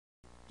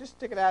just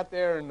stick it out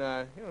there and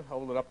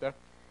hold it up there.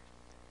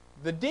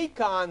 The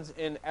decans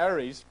in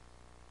Aries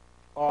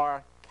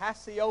are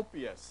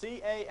Cassiopeia,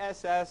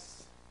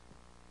 C-A-S-S-I-O-P,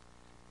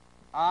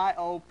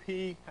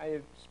 how do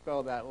you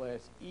spell that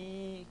last?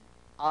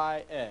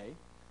 E-I-A.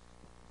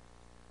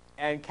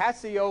 And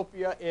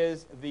Cassiopeia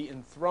is the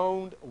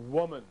enthroned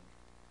woman.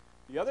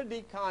 The other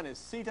decan is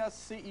Cetus,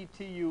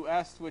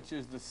 C-E-T-U-S, which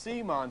is the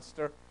sea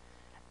monster.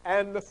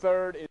 And the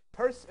third is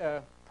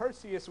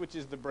Perseus, which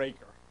is the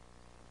breaker.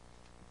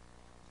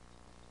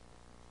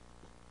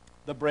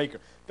 The breaker.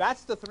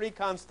 That's the three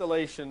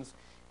constellations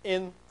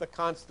in the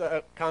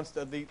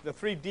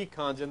three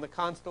decans in the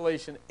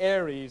constellation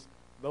Aries,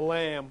 the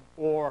Lamb,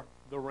 or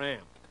the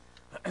Ram.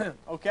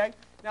 Okay?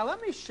 Now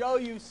let me show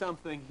you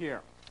something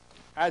here.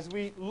 As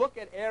we look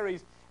at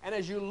Aries, and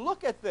as you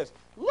look at this,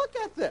 look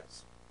at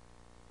this.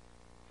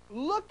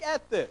 Look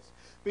at this.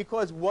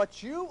 Because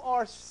what you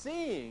are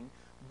seeing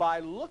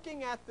by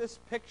looking at this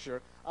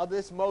picture of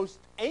this most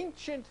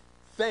ancient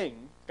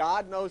thing,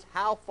 God knows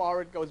how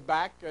far it goes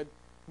back,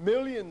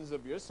 millions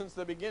of years, since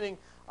the beginning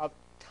of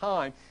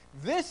time.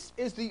 This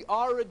is the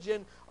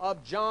origin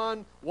of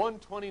John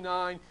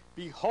 1:29,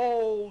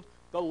 behold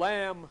the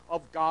Lamb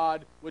of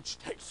God which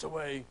takes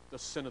away the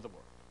sin of the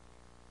world.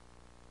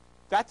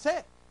 That's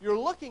it. You're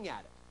looking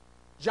at it.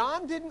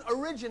 John didn't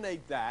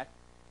originate that.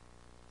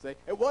 See?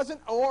 It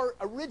wasn't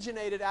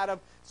originated out of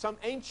some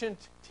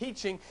ancient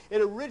teaching. It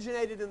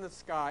originated in the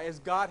sky as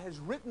God has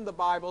written the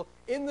Bible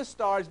in the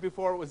stars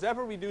before it was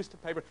ever reduced to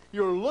paper.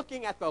 You're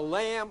looking at the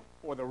Lamb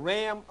or the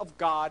Ram of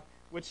God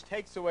which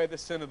takes away the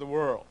sin of the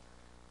world.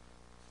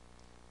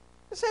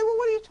 You say, well,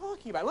 what are you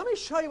talking about? Let me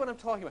show you what I'm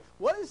talking about.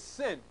 What is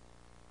sin?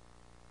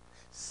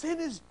 Sin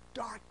is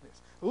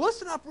darkness.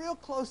 Listen up real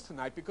close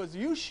tonight, because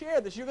you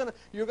share this, you're going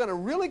to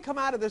really come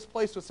out of this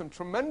place with some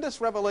tremendous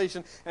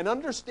revelation and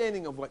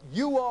understanding of what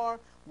you are,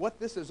 what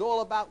this is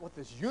all about, what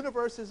this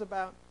universe is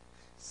about.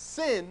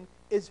 Sin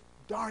is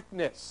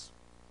darkness.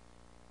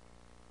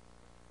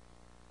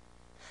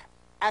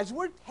 As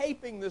we're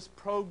taping this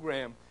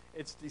program,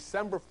 it's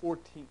December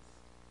 14th.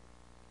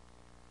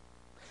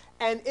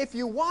 And if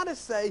you want to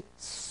say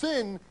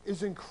sin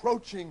is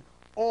encroaching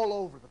all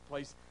over the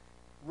place,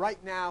 right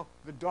now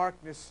the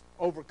darkness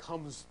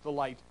overcomes the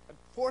light at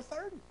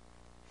 4:30.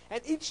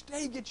 And each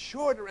day gets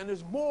shorter, and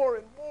there's more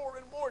and more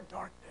and more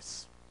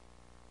darkness.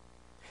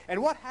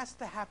 And what has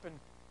to happen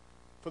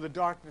for the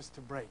darkness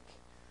to break?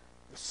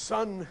 The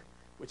sun,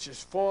 which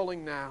is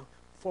falling now,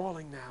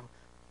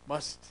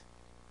 must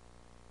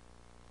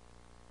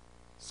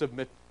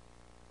submit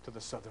to the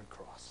Southern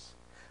Cross.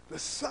 The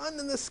sun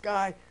in the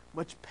sky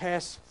must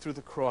pass through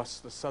the cross,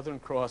 the Southern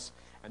Cross,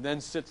 and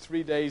then sit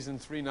 3 days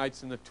and 3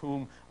 nights in the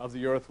tomb of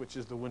the earth, which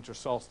is the winter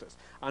solstice.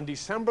 On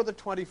December the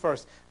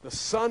 21st, the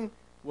sun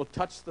will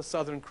touch the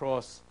Southern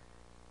Cross,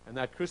 and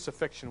that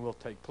crucifixion will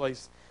take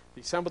place.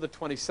 December the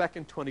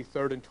 22nd,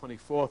 23rd, and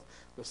 24th,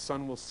 the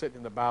sun will sit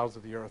in the bowels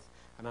of the earth.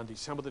 And on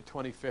December the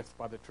 25th,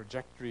 by the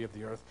trajectory of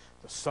the earth,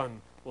 the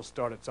sun will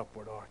start its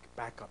upward arc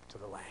back up to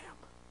the Lamb.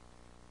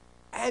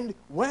 And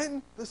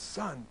when the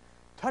sun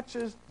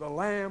touches the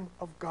Lamb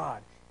of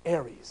God,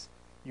 Aries,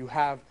 you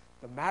have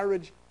the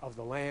marriage of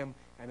the Lamb,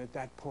 and at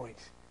that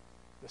point,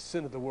 the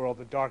sin of the world,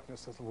 the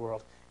darkness of the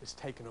world, is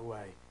taken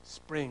away.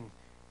 Spring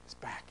is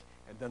back,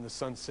 and then the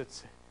sun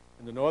sits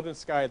in the northern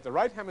sky at the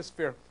right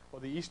hemisphere or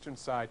the eastern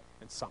side,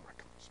 and summer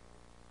comes.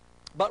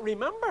 But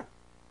remember,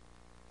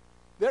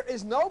 there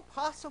is no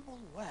possible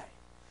way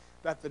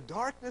that the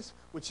darkness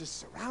which is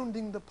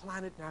surrounding the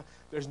planet now,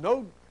 there's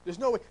no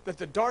way that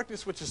the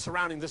darkness which is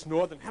surrounding this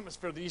northern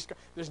hemisphere, the east sky,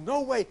 there's no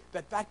way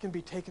that that can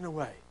be taken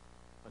away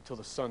until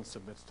the sun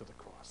submits to the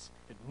cross.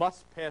 It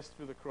must pass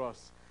through the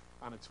cross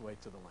on its way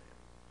to the Lamb.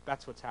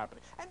 That's what's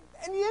happening. And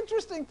the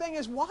interesting thing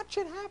is, watch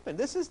it happen.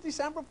 This is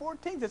December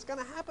 14th. It's going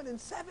to happen in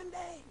 7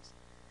 days.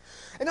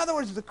 In other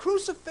words, the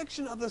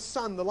crucifixion of the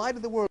sun, the light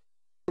of the world,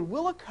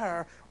 will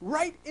occur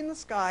right in the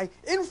sky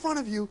in front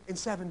of you in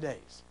 7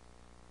 days.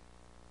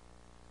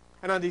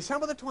 And on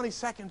December the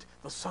 22nd,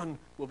 the sun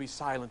will be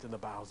silent in the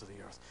bowels of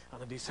the earth.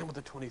 And on December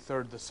the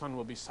 23rd, the sun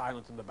will be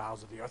silent in the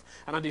bowels of the earth.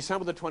 And on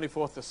December the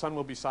 24th, the sun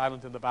will be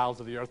silent in the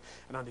bowels of the earth.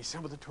 And on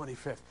December the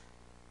 25th,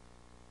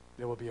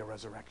 there will be a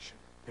resurrection.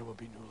 There will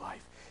be new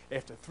life.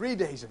 After 3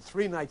 days and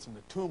 3 nights in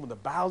the tomb in the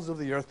bowels of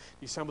the earth,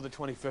 December the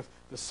 25th,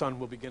 the sun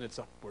will begin its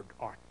upward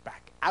arc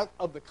back out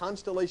of the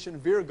constellation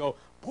Virgo,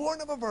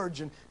 born of a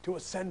virgin, to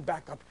ascend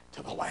back up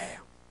to the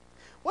Lamb.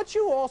 What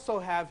you also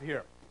have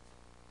here,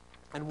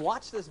 and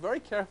watch this very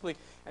carefully,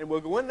 and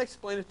we'll go in and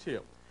explain it to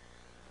you.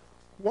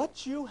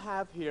 What you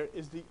have here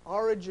is the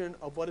origin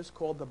of what is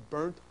called the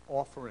burnt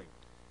offering.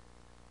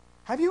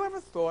 Have you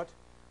ever thought,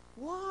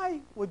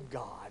 why would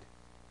God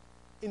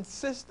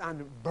insist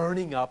on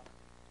burning up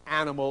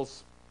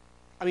animals?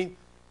 I mean,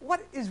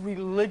 what is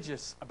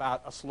religious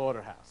about a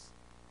slaughterhouse?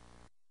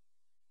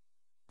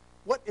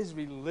 What is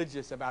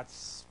religious about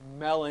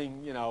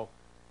smelling,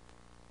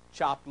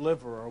 chopped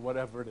liver or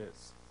whatever it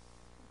is?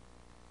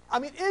 I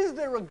mean, is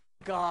there a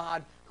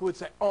God who would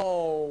say,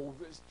 oh,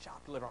 this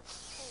chopped liver,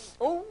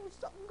 oh,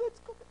 something good's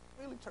cooking,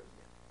 really turns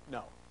me on?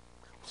 No.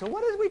 So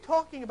what is we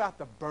talking about?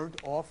 The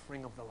burnt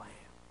offering of the Lamb.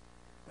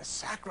 The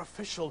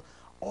sacrificial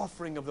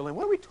offering of the Lamb.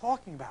 What are we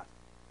talking about?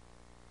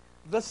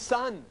 The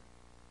sun,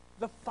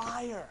 the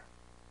fire,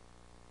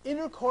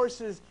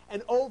 intercourses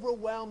and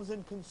overwhelms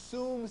and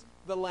consumes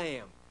the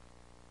Lamb.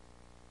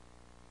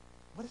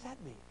 What does that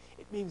mean?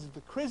 It means that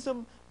the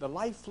chrism, the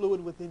life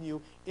fluid within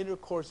you,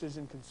 intercourses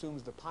and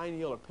consumes the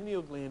pineal or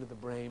pineal gland of the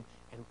brain,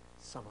 and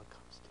summer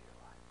comes to your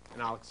life.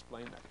 And I'll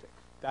explain that to you.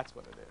 That's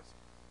what it is.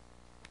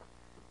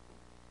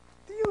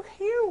 Do you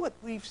hear what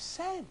we've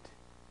said?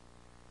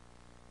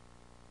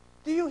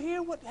 Do you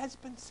hear what has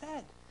been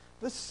said?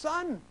 The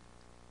Son,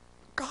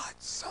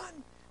 God's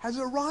Son, has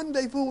a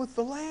rendezvous with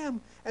the Lamb,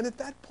 and at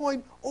that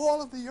point,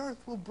 all of the earth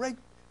will break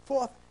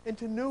forth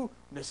into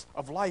newness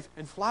of life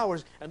and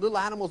flowers, and little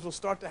animals will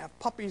start to have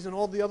puppies and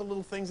all the other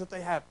little things that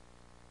they have.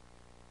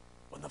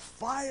 When the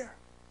fire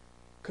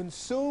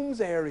consumes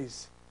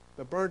Aries,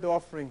 the burnt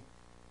offering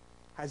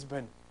has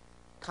been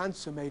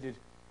consummated,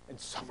 and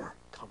summer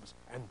comes,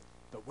 and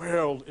the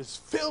world is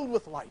filled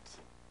with light.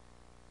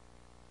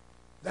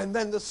 And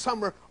then the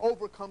summer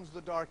overcomes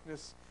the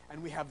darkness,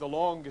 and we have the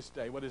longest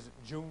day. What is it,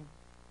 June?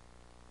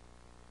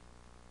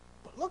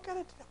 But look at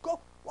it. Go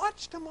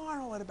watch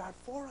tomorrow at about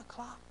 4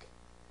 o'clock.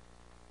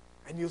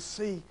 And you'll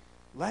see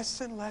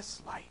less and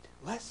less light,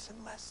 less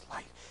and less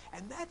light.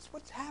 And that's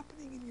what's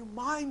happening in your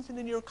minds and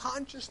in your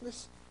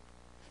consciousness.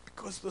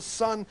 Because the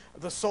sun,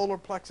 the solar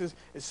plexus,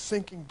 is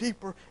sinking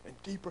deeper and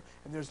deeper,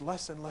 and there's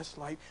less and less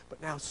light.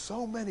 But now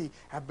so many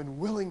have been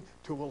willing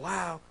to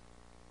allow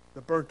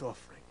the burnt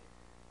offering,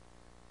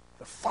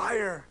 the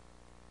fire,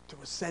 to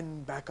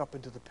ascend back up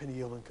into the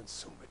pineal and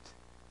consume it.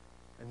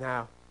 And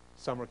now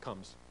summer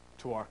comes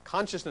to our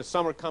consciousness,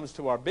 summer comes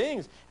to our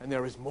beings, and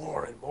there is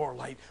more and more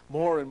light,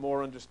 more and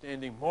more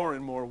understanding, more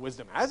and more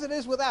wisdom. As it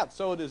is without,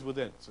 so it is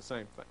within. It's the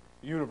same thing.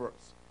 The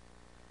universe.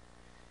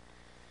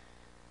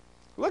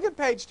 Look at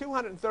page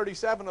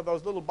 237 of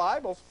those little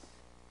Bibles.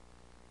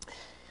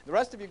 The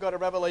rest of you go to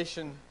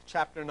Revelation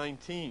chapter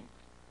 19.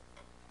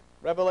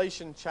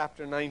 Revelation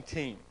chapter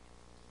 19.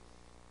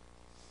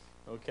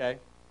 Okay?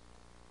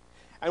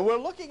 And we're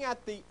looking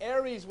at the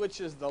Aries, which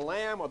is the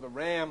lamb or the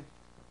ram.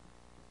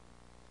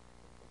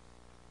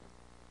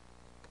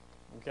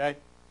 Okay?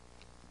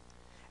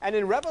 And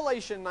in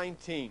Revelation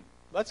 19,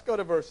 let's go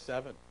to verse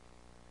 7.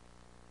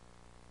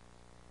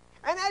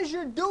 And as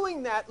you're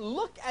doing that,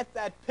 look at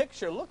that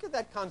picture. Look at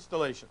that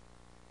constellation.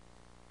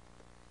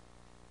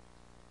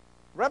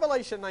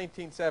 Revelation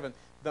 19:7.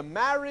 The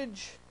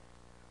marriage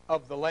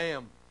of the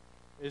Lamb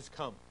is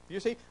come. You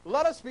see,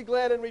 let us be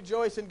glad and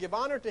rejoice and give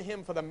honor to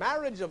him, for the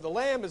marriage of the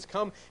Lamb is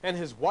come, and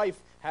his wife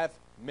hath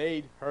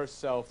made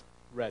herself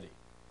ready.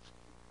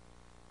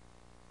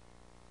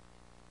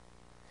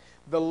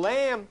 The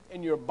lamb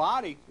in your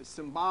body, the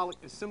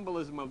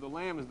symbolism of the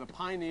lamb is the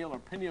pineal or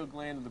pineal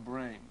gland of the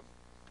brain.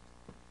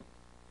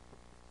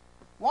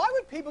 Why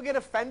would people get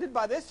offended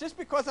by this? Just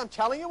because I'm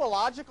telling you a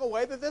logical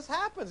way that this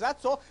happens.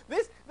 That's all.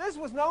 This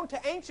was known to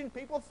ancient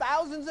people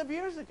thousands of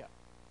years ago.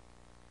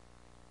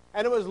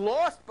 And it was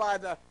lost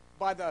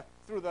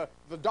through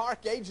the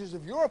dark ages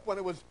of Europe when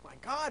it was, my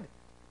God,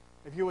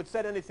 if you had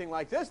said anything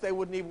like this, they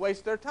wouldn't even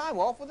waste their time.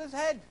 Off with his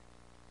head.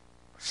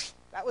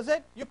 That was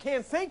it. You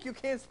can't think, you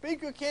can't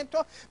speak, you can't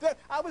talk.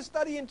 I was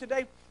studying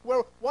today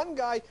where one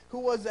guy who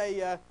was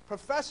a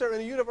professor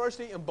in a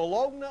university in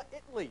Bologna,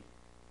 Italy,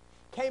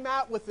 came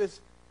out with this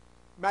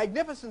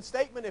magnificent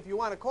statement, if you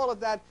want to call it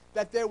that,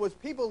 that there was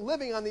people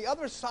living on the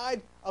other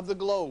side of the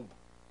globe.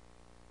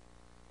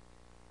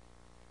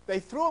 They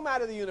threw him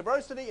out of the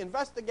university,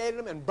 investigated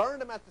him, and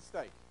burned him at the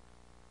stake.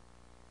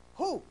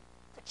 Who?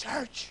 The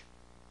church.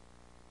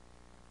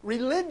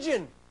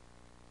 Religion.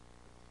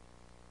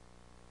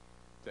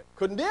 They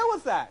couldn't deal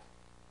with that.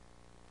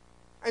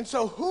 And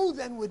so who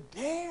then would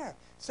dare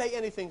say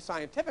anything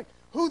scientific?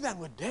 Who then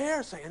would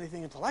dare say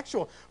anything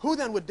intellectual? Who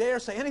then would dare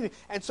say anything?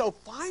 And so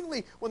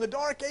finally, when the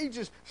Dark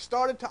Ages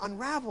started to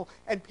unravel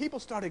and people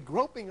started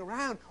groping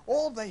around,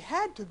 all they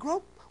had to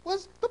grope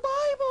was the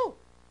Bible.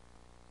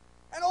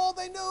 And all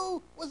they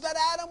knew was that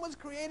Adam was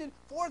created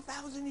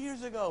 4,000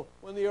 years ago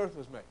when the earth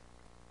was made.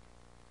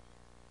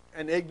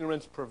 And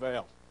ignorance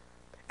prevailed.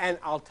 And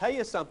I'll tell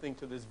you something,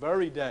 to this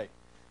very day,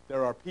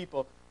 there are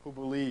people who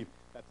believe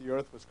that the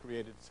earth was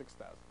created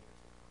 6,000 years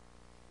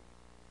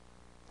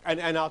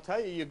ago. And I'll tell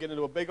you, you get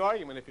into a big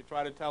argument if you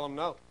try to tell them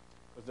no,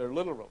 because they're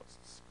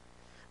literalists.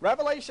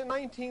 Revelation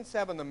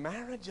 19:7, the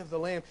marriage of the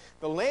Lamb.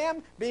 The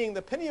Lamb being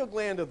the pineal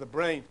gland of the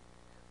brain.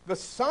 The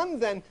Son,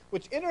 then,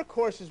 which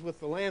intercourses with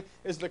the Lamb,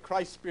 is the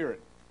Christ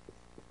Spirit.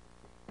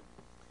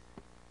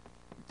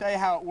 I'll tell you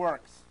how it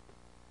works.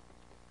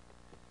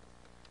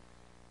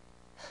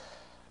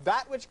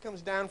 That which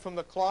comes down from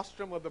the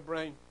colostrum of the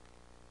brain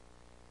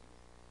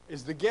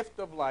is the gift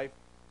of life.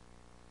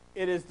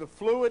 It is the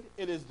fluid,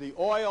 it is the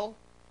oil,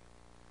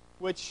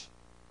 which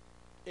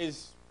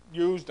is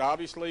used,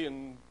 obviously,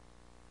 in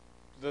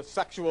the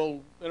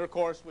sexual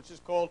intercourse, which is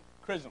called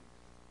chrism.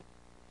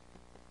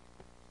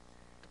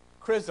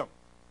 Chrism.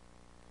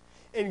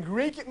 In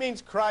Greek, it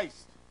means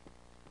Christ.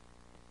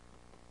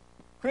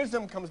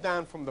 chrism comes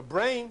down from the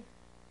brain.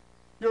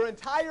 Your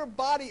entire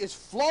body is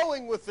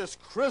flowing with this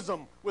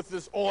chrism, with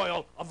this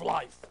oil of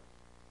life.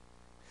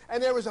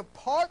 And there is a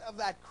part of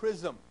that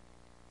chrism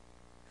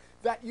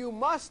that you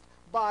must,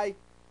 by,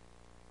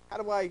 how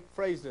do I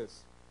phrase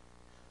this?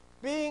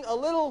 Being a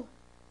little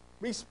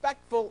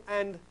respectful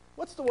and,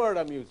 what's the word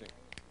I'm using?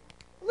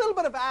 A little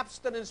bit of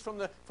abstinence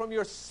from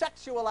your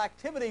sexual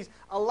activities,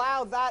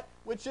 allow that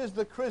which is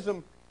the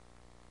chrism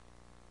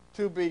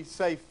to be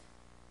safe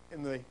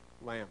in the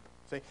lamp.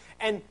 See?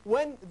 And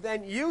when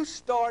then you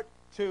start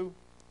to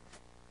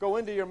go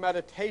into your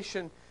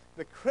meditation,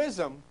 the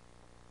chrism,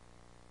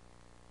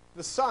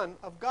 the Son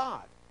of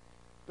God,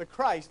 the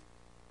Christ,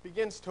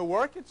 begins to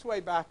work its way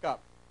back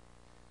up.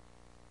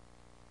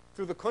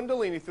 Through the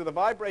kundalini, through the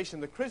vibration,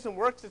 the chrism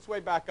works its way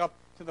back up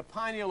to the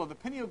pineal or the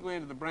pineal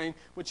gland of the brain,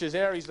 which is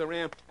Aries, the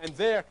ram, and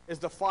there is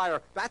the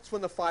fire. That's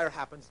when the fire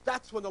happens.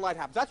 That's when the light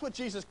happens. That's what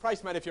Jesus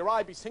Christ meant. If your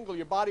eye be single,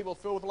 your body will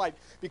fill with light.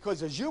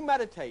 Because as you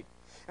meditate,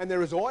 and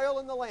there is oil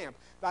in the lamp,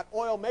 that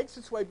oil makes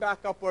its way back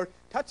upward,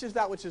 touches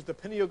that which is the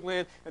pineal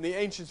gland, and the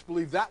ancients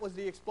believe that was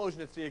the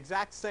explosion. It's the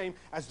exact same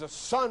as the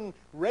sun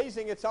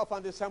raising itself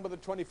on December the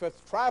 25th,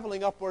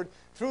 traveling upward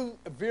through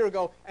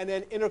Virgo, and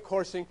then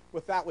intercoursing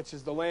with that which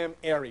is the lamb,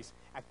 Aries.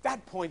 At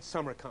that point,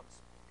 summer comes.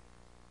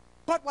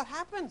 But what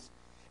happens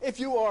if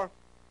you are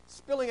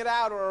spilling it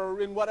out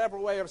or in whatever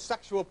way of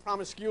sexual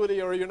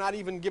promiscuity, or you're not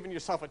even giving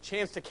yourself a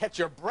chance to catch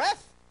your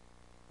breath?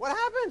 What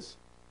happens?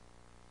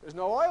 There's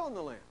no oil in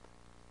the lamp.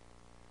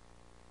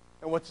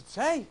 And what's it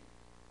say? It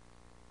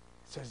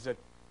says that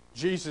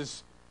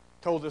Jesus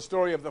told the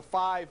story of the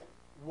 5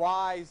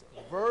 wise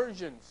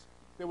virgins.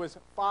 There was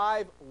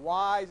 5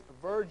 wise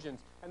virgins,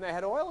 and they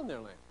had oil in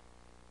their lamp.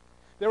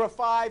 There were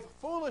 5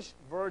 foolish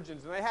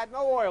virgins, and they had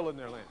no oil in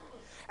their lamp.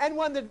 And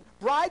when the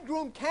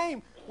bridegroom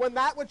came, when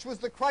that which was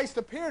the Christ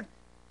appeared,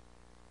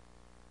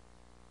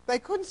 they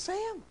couldn't see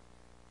him.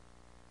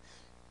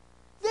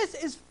 This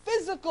is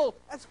physical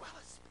as well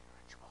as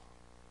spiritual.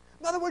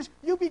 In other words,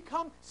 you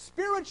become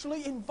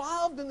spiritually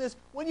involved in this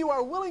when you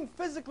are willing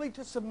physically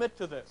to submit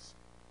to this.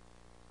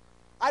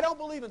 I don't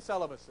believe in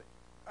celibacy.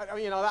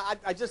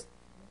 It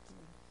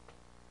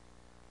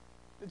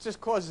just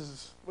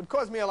would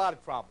cause me a lot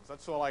of problems.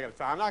 That's all I got to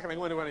say. I'm not going to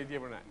go into any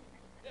deeper than that.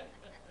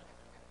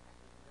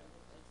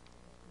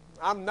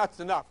 I'm nuts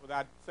enough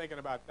without thinking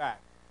about that.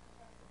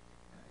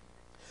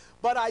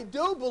 But I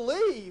do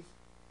believe,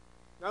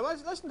 now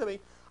listen to me,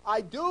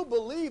 I do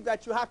believe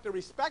that you have to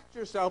respect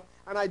yourself,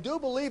 and I do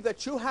believe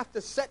that you have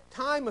to set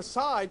time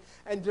aside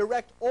and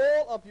direct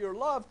all of your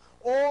love,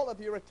 all of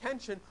your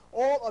attention,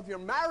 all of your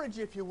marriage,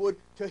 if you would,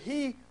 to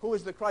He who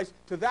is the Christ,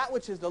 to that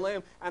which is the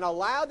Lamb, and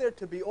allow there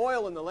to be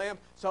oil in the lamp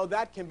so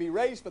that can be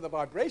raised for the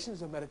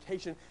vibrations of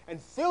meditation and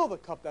fill the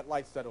cup that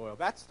lights that oil.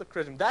 That's the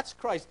chrism. That's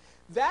Christ.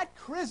 That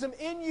chrism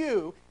in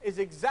you is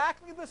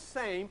exactly the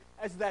same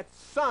as that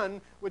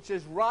sun which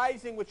is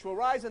rising, which will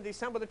rise on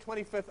December the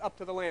 25th up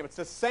to the Lamb. It's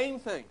the same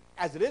thing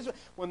as it is.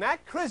 When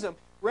that chrism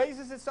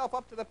raises itself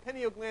up to the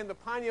pineal gland,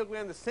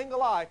 the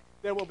single eye,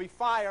 there will be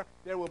fire,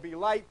 there will be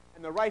light,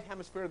 and the right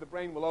hemisphere of the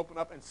brain will open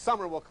up, and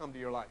summer will come to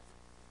your life.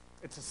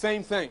 It's the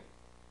same thing.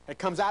 It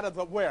comes out of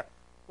the where?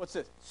 What's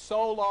this?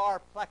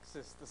 Solar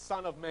plexus, the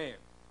Son of Man.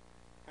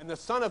 And the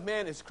Son of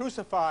Man is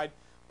crucified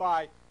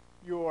by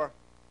your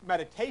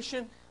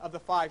meditation of the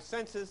 5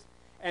 senses,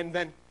 and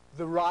then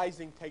the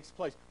rising takes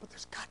place. But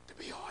there's got to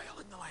be oil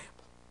in the lamp.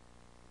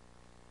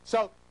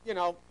 So,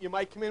 you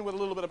might come in with a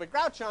little bit of a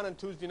grouch on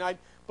Tuesday night,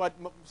 but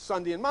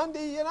Sunday and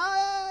Monday, you know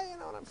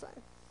what I'm saying.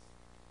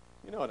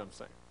 You know what I'm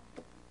saying.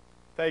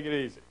 Take it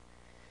easy.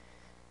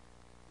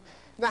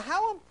 Now,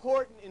 how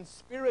important in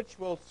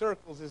spiritual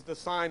circles is the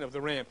sign of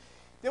the ram?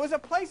 There was a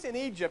place in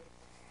Egypt.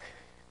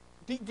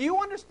 Do you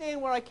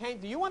understand where I came?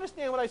 Do you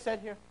understand what I said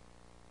here?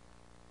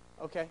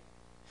 Okay.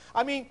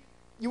 I mean,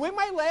 we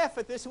may laugh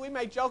at this and we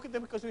may joke at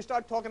them because we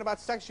start talking about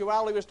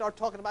sexuality, we start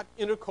talking about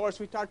intercourse,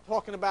 we start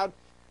talking about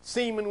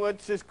semen,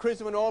 which is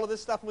chrism, and all of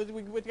this stuff. We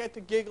get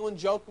to giggle and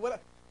joke.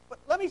 But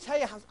let me tell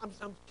you,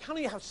 I'm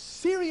telling you how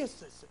serious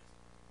this is.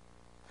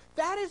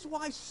 That is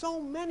why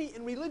so many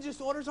in religious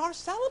orders are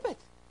celibate.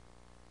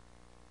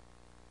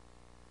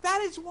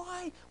 That is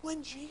why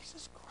when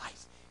Jesus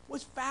Christ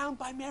was found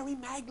by Mary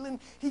Magdalene,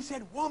 he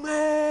said,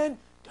 "Woman,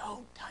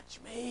 don't touch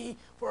me,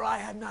 for I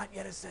have not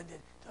yet ascended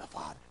to the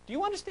Father." Do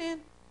you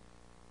understand?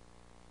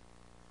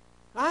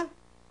 Huh?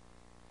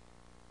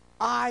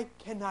 I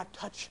cannot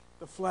touch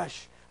the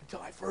flesh until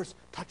I first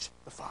touch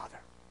the Father.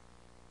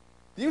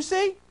 Do you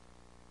see?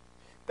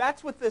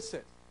 That's what this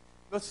is.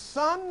 The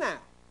sun now,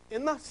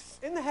 in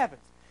the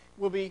heavens,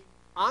 will be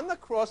on the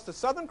cross, the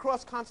Southern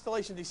Cross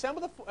constellation,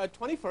 December the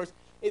 21st.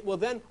 It will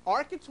then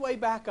arc its way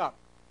back up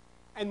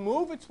and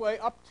move its way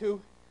up to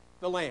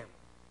the Lamb,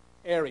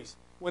 Aries.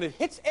 When it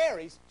hits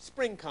Aries,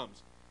 spring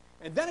comes.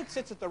 And then it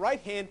sits at the right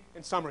hand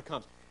and summer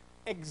comes.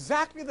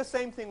 Exactly the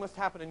same thing must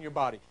happen in your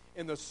body.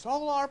 In the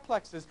solar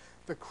plexus,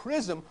 the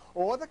chrism,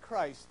 or the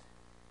Christ,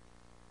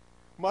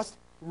 must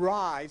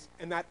rise,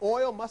 and that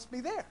oil must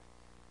be there.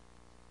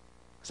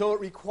 So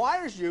it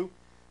requires you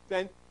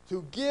then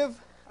to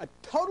give a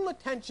total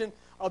attention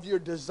of your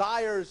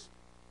desires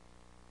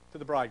to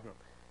the bridegroom.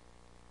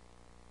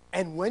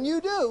 And when you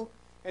do,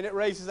 and it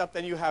raises up,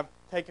 then you have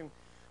taken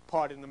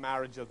part in the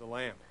marriage of the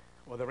Lamb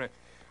or the Ram.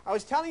 I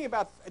was telling you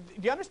about,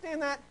 do you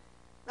understand that?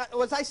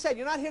 Now, as I said,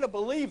 you're not here to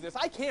believe this.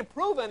 I can't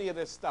prove any of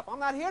this stuff. I'm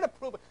not here to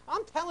prove it.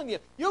 I'm telling you,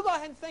 you go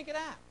ahead and think it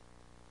out.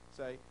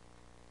 See?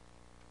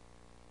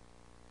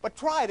 But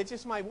try it. It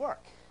just might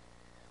work.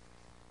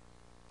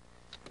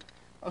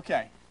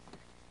 Okay.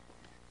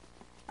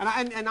 And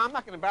I'm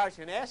not going to embarrass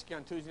you and ask you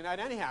on Tuesday night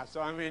anyhow.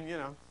 So, I mean, you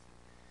know,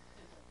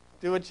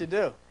 do what you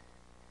do.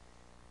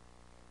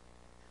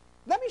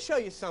 Let me show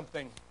you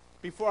something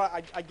before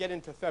I get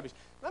into Thebes.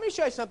 Let me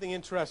show you something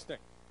interesting.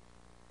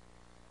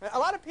 A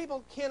lot of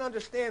people can't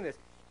understand this.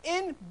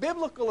 In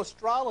biblical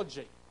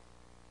astrology,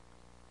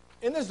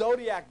 in the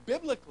zodiac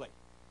biblically,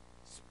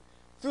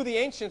 through the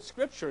ancient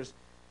scriptures,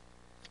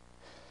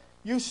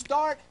 you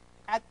start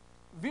at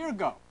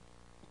Virgo.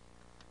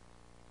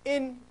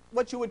 In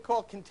what you would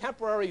call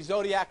contemporary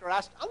zodiac, or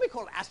I'm going to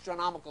call it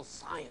astronomical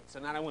science,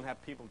 and I wouldn't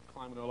have people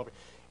climbing all over.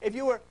 If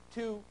you were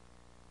to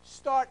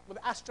start with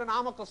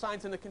astronomical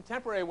science in the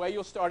contemporary way,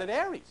 you'll start at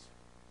Aries.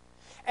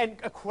 And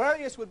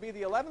Aquarius would be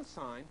the 11th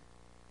sign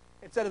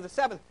instead of the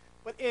 7th.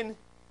 But in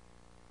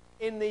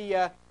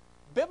the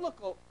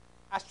biblical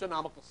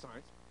astronomical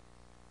science,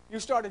 you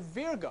start at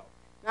Virgo.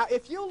 Now,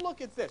 if you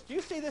look at this, do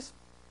you see this?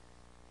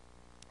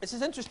 This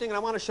is interesting, and I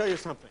want to show you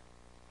something.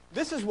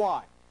 This is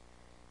why.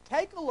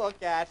 Take a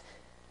look at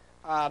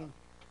Q20.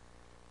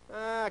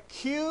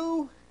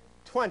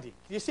 Do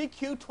you see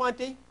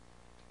Q20?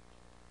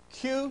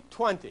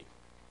 Q20.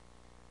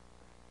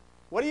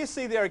 What do you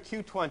see there at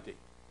Q20?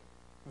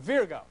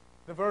 Virgo,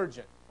 the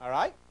Virgin. All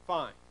right?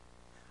 Fine.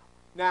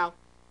 Now,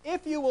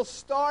 if you will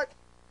start,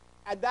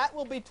 and that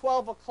will be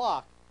 12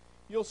 o'clock,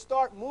 you'll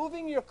start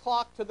moving your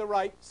clock to the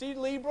right. See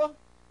Libra?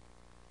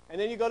 And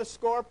then you go to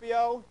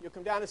Scorpio. You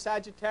come down to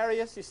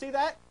Sagittarius. You see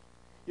that?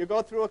 You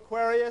go through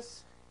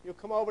Aquarius. You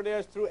come over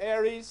there through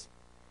Aries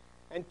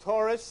and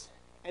Taurus.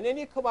 And then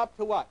you come up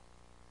to what?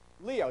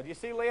 Leo. Do you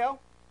see Leo?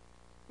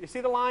 You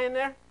see the lion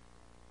there?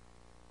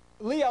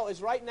 Leo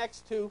is right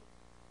next to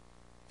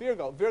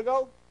Virgo.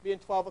 Virgo being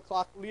 12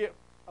 o'clock, Leo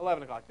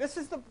 11 o'clock. This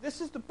is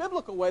the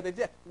biblical way they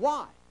did it.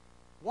 Why?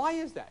 Why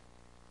is that?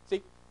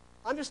 See,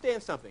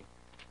 understand something.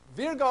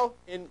 Virgo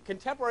in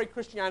contemporary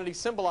Christianity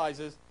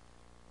symbolizes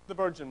the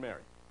Virgin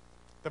Mary,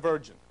 the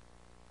Virgin.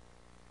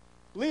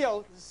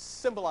 Leo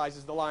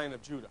symbolizes the Lion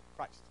of Judah,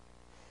 Christ.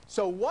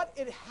 So what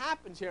it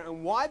happens here,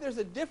 and why there's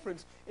a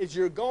difference, is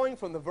you're going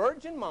from the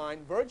virgin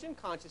mind, virgin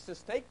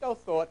consciousness, take no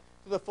thought,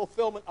 to the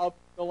fulfillment of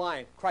the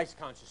Lion, Christ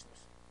consciousness.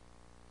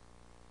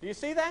 Do you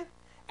see that?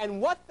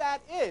 And what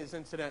that is,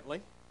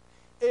 incidentally,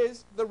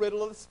 is the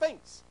riddle of the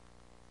Sphinx.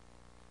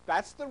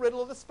 That's the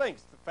riddle of the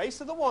Sphinx. The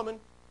face of the woman,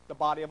 the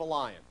body of a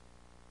lion.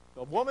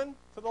 The woman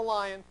to the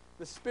lion,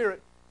 the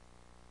spirit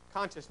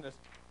consciousness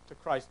to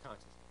Christ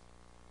consciousness.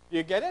 Do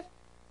you get it?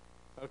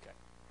 Okay.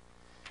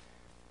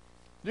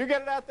 Do you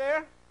get it out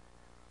there?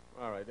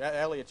 All right.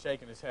 Elliot's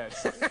shaking his head.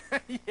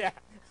 Yeah.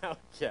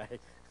 Okay.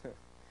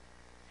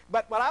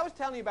 But what I was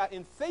telling you about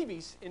in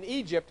Thebes, in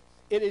Egypt,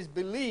 it is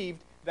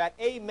believed that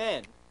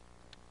Amen,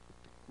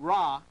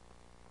 Ra,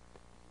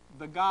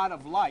 the god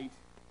of light,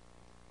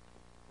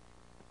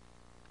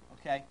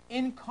 okay,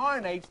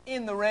 incarnates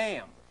in the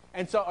ram.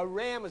 And so a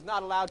ram is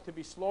not allowed to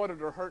be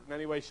slaughtered or hurt in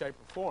any way, shape,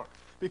 or form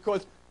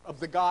because of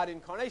the God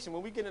incarnation.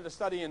 When we get into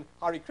study in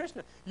Hare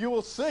Krishna, you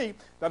will see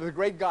that the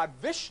great god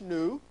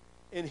Vishnu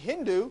in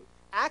Hindu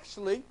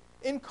actually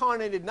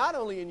incarnated not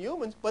only in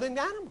humans, but in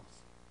animals.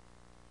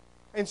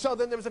 And so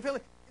then there was a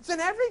feeling, it's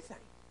in everything.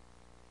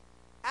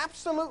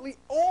 Absolutely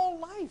all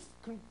life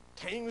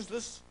contains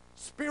this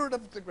spirit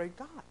of the great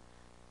God.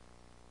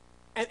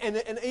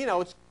 And you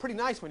know, it's pretty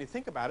nice when you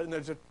think about it, and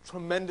there's a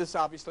tremendous,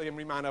 obviously,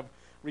 amount of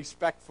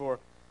respect for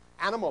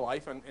animal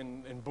life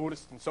and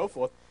Buddhists and so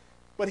forth.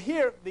 But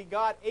here, the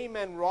god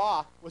Amen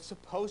Ra was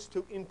supposed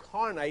to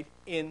incarnate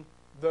in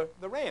the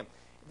ram,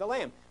 the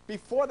lamb.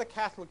 Before the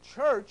Catholic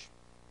Church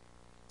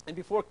and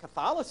before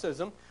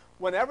Catholicism,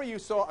 whenever you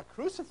saw a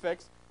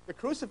crucifix, the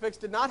crucifix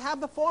did not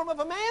have the form of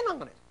a man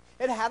on it.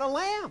 It had a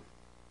lamb.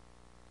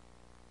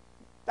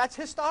 That's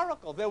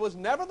historical. There was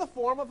never the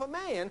form of a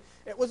man.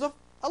 It was a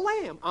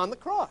lamb on the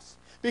cross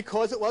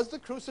because it was the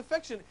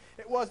crucifixion.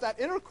 It was that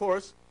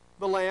intercourse,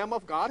 the Lamb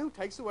of God who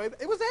takes away.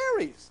 It was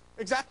Aries.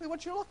 Exactly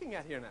what you're looking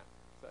at here now.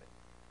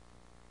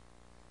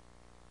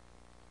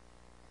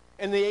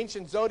 In the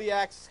ancient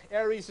zodiacs,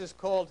 Aries is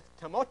called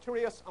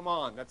Timoterius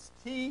Ammon. That's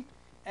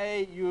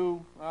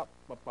T-A-U,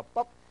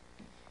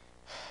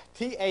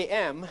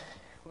 T-A-M,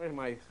 where's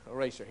my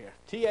eraser here?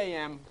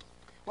 T-A-M,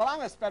 well, I'm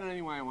going to spell it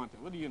any way I want to.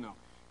 What do you know?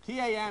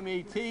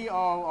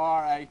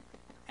 T-A-M-E-T-O-R-A,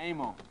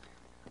 Ammon.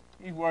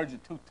 These words are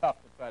too tough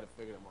to try to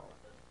figure them out.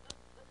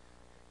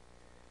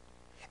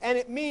 And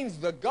it means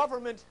the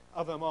government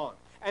of Ammon.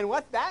 And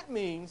what that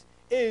means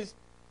is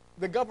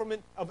the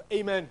government of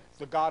Amen,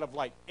 the God of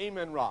light.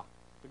 Amen Ra,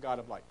 the God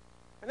of light.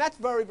 And that's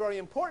very, very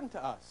important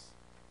to us.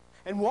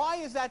 And why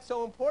is that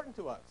so important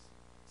to us?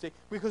 See,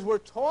 because we're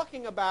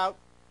talking about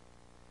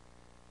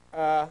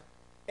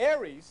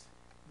Aries,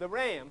 the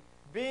ram,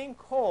 being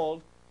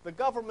called the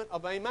government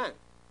of Amen,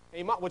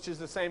 which is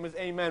the same as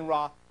Amen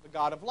Ra, the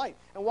God of light.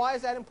 And why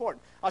is that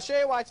important? I'll show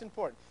you why it's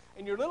important.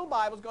 In your little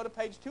Bibles, go to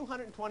page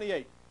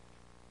 228.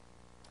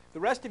 The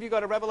rest of you go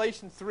to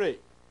Revelation 3.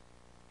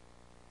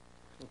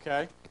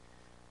 Okay?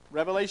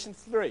 Revelation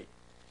 3.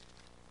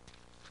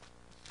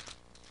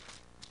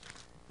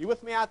 You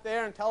with me out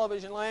there in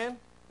television land?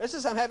 This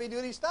is some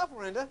heavy-duty stuff,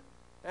 Linda.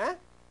 Huh?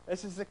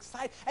 This is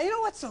exciting. And you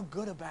know what's so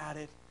good about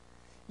it?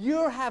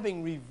 You're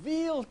having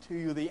revealed to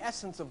you the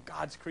essence of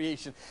God's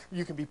creation.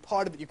 You can be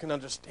part of it. You can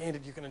understand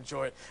it. You can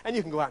enjoy it. And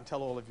you can go out and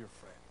tell all of your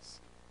friends.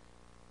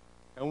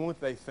 And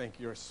won't they think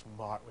you're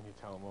smart when you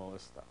tell them all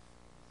this stuff?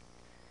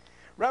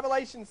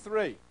 Revelation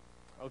 3,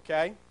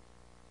 okay?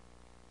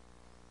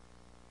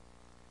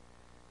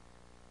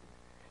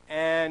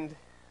 And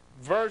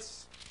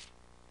verse,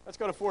 let's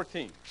go to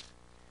 14.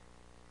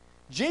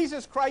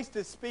 Jesus Christ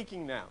is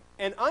speaking now.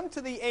 And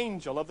unto the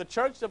angel of the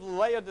church of the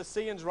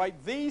Laodiceans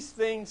write, these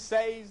things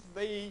says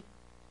the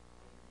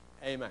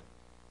Amen.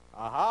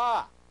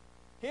 Aha!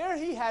 Here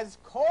he has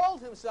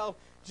called himself,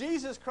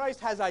 Jesus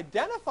Christ has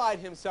identified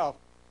himself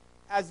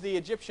as the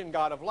Egyptian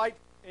god of light,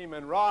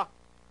 Amen Ra,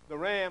 the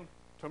ram,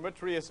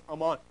 Demetrius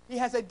Ammon. He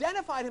has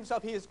identified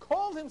himself. He has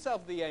called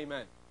himself the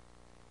Amen.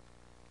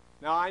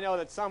 Now, I know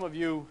that some of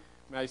you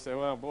may say,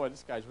 well, boy,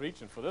 this guy's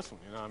reaching for this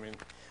one. You know, I mean,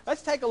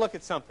 let's take a look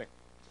at something.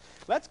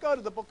 Let's go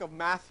to the book of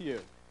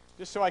Matthew,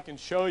 just so I can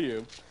show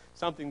you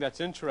something that's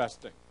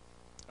interesting.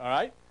 All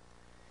right?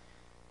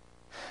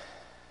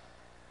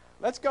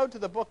 Let's go to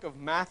the book of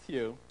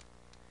Matthew,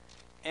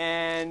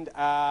 and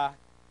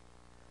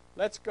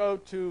let's go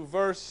to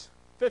verse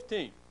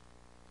 15.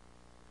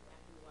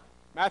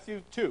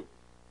 Matthew 2.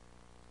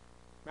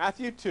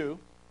 Matthew 2,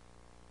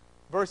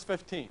 verse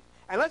 15.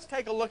 And let's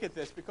take a look at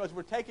this, because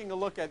we're taking a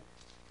look at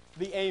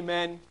the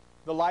Amen,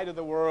 the light of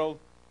the world,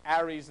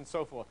 Aries, and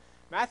so forth.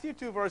 Matthew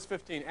 2, verse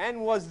 15.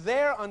 And was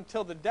there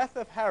until the death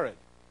of Herod.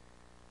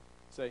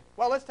 See?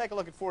 Well, let's take a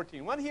look at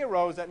 14. When he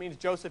arose, that means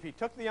Joseph, he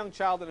took the young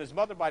child and his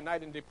mother by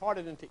night and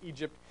departed into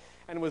Egypt,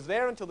 and was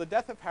there until the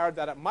death of Herod,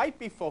 that it might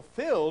be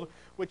fulfilled,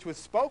 which was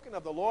spoken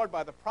of the Lord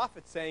by the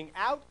prophet, saying,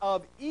 out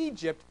of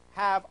Egypt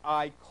have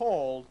I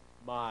called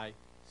my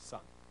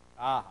son.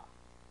 Ah,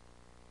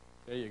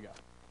 there you go.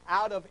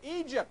 Out of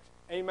Egypt,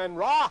 Amen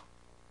Ra,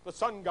 the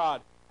sun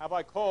god, have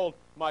I called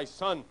my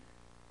son,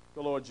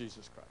 the Lord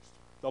Jesus Christ.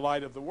 The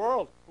light of the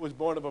world, who was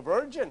born of a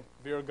virgin,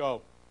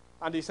 Virgo,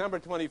 on December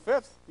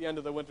 25th, the end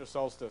of the winter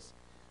solstice,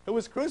 who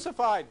was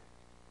crucified,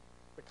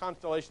 the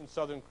constellation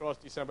Southern Cross,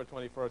 December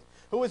 21st,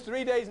 who was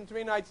 3 days and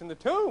 3 nights in the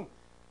tomb,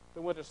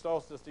 the winter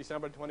solstice,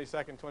 December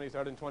 22nd,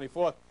 23rd, and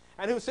 24th,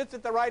 and who sits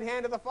at the right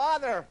hand of the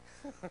Father,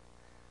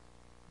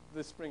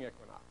 the spring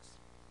equinox.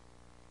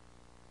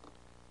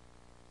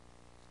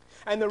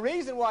 And the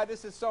reason why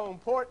this is so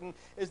important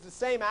is the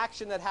same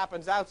action that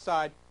happens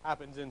outside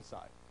happens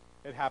inside.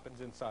 It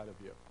happens inside of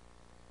you.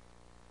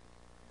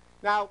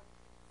 Now,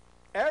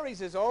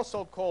 Aries is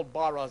also called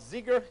Bara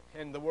Zigar,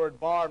 and the word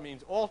bar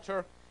means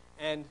altar,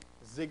 and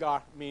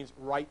Zigar means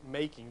right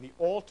making, the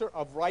altar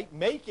of right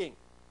making.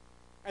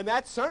 And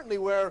that's certainly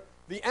where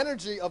the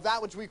energy of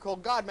that which we call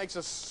God makes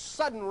a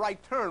sudden right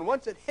turn.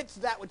 Once it hits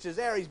that which is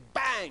Aries,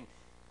 bang,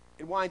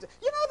 it winds up.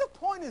 You know, the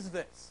point is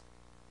this.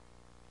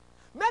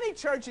 Many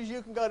churches,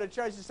 you can go to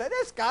church and say,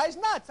 this guy's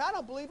nuts. I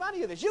don't believe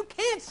any of this. You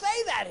can't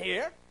say that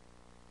here,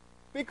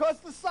 because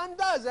the sun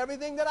does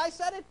everything that I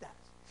said it does.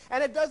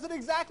 And it does it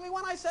exactly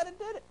when I said it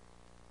did it.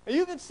 And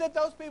you can sit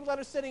those people that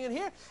are sitting in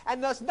here,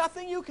 and there's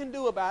nothing you can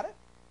do about it.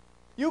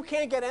 You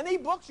can't get any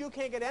books. You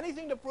can't get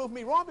anything to prove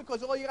me wrong,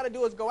 because all you got to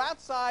do is go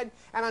outside,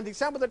 and on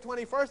December the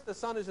 21st, the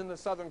sun is in the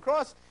Southern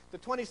Cross. The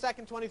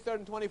 22nd, 23rd,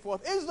 and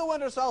 24th is the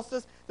winter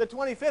solstice. The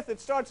 25th,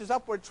 it starts his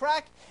upward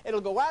track.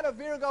 It'll go out of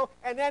Virgo,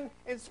 and then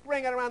in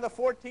spring at around the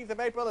 14th of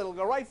April, it'll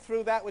go right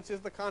through that which is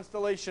the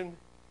constellation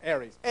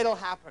Aries. It'll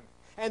happen.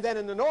 And then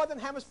in the northern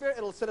hemisphere,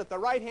 it'll sit at the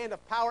right hand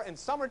of power, and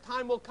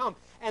summertime will come.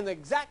 And the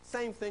exact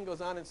same thing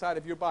goes on inside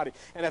of your body.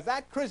 And if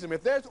that chrism,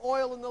 if there's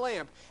oil in the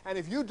lamp, and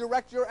if you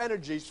direct your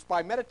energies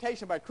by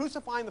meditation, by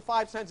crucifying the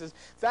five senses,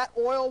 that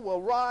oil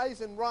will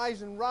rise and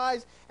rise and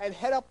rise and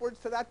head upwards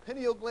to that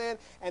pineal gland,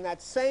 and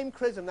that same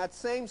chrism, that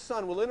same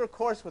sun will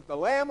intercourse with the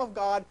Lamb of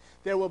God.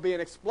 There will be an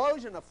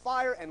explosion of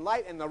fire and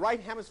light, and the right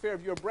hemisphere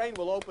of your brain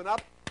will open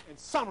up, and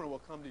summer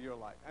will come to your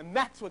life. And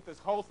that's what this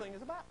whole thing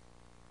is about.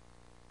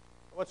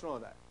 What's wrong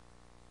with that?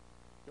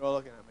 You're all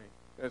looking at me.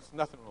 There's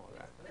nothing wrong with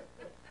that.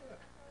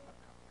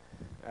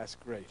 That's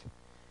great.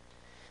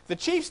 The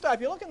chief star,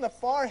 if you look in the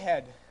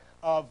forehead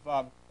of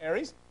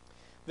Aries,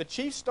 the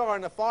chief star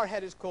in the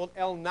forehead is called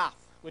El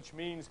Nath, which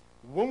means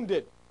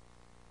wounded.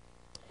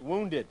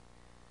 Wounded.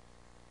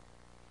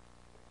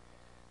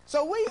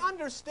 So we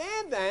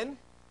understand then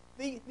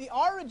the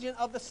origin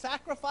of the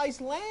sacrificed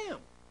lamb.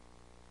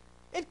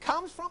 It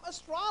comes from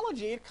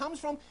astrology. It comes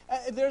from,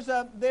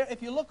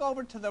 if you look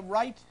over to the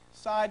right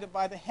side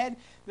by the head,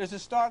 there's a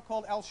star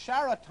called El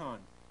Sharaton.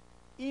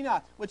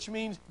 Enoch, which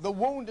means the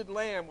wounded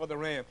lamb or the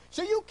ram.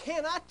 So you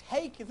cannot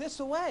take this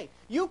away.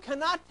 You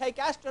cannot take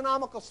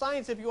astronomical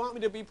science, if you want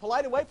me to be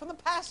polite, away from the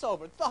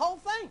Passover. It's the whole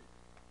thing.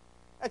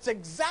 That's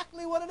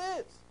exactly what it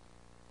is.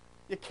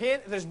 You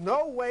can't, there's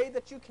no way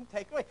that you can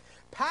take it away.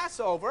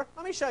 Passover,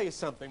 let me show you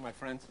something, my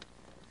friends.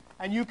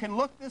 And you can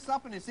look this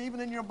up, and it's even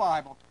in your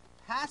Bible.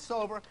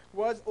 Passover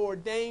was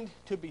ordained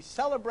to be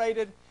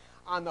celebrated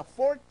on the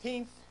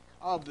 14th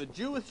of the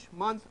Jewish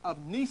month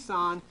of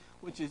Nisan,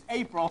 which is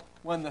April,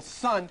 when the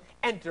sun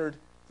entered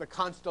the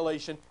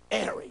constellation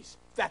Aries.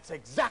 That's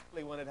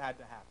exactly when it had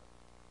to happen.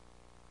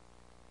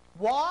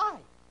 Why?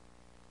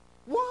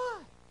 Why?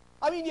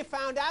 I mean, you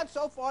found out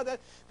so far that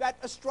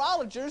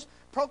astrologers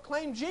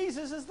proclaim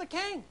Jesus as the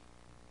king.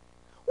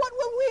 What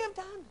would we have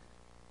done?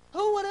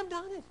 Who would have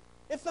done it?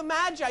 If the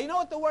Magi, you know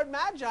what the word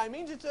Magi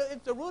means? It's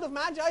the root of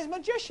Magi is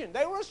magician.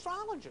 They were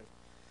astrologers.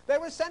 They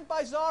were sent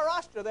by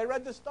Zoroaster. They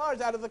read the stars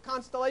out of the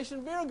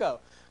constellation Virgo.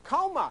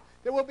 Coma,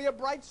 there will be a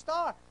bright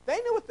star. They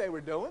knew what they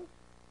were doing,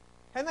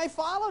 and they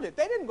followed it.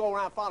 They didn't go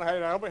around following,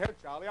 hey, over here,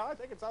 Charlie. I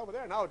think it's over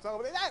there. No, it's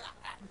over there.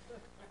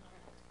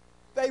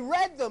 They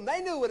read them.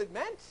 They knew what it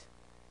meant.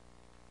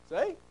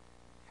 See?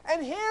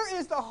 And here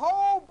is the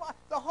whole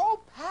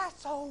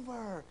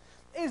Passover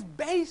is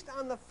based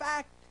on the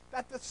fact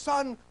that the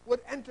sun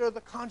would enter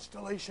the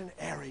constellation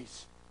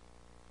Aries.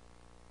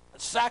 A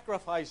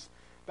sacrifice,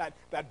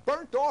 that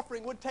burnt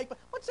offering would take place.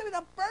 What's it?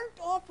 A burnt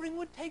offering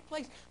would take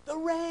place. The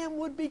ram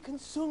would be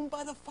consumed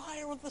by the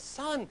fire of the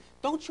sun.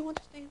 Don't you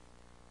understand?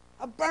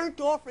 A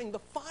burnt offering, the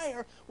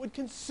fire would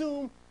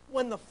consume,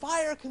 when the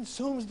fire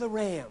consumes the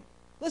ram.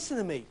 Listen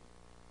to me.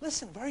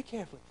 Listen very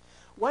carefully.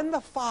 When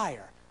the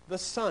fire, the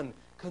sun,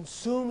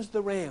 consumes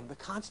the ram, the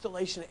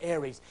constellation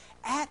Aries,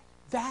 at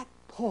that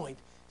point,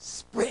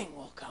 spring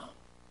will come.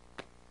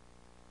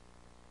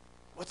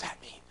 What's that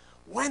mean?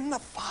 When the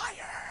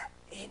fire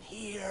in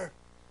here,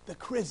 the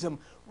chrism,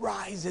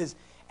 rises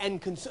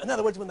and in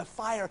other words, when the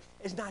fire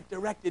is not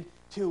directed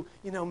to,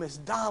 Miss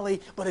Dolly,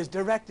 but is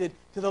directed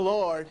to the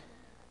Lord.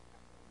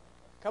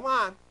 Come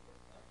on.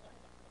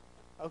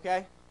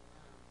 Okay?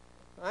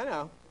 I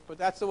know, but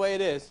that's the way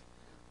it is.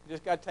 You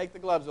just got to take the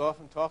gloves off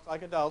and talk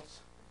like adults.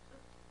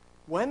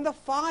 When the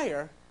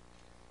fire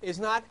is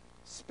not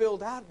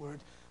spilled outward,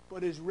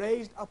 but is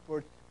raised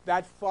upward,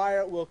 that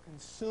fire will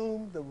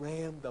consume the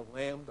ram, the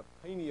lamb, the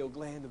pineal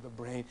gland of the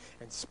brain,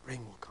 and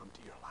spring will come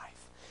to your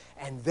life.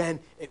 And then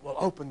it will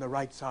open the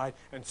right side,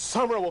 and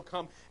summer will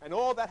come, and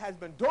all that has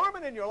been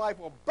dormant in your life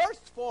will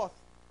burst forth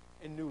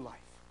in new life.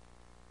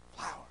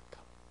 Flower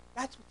come.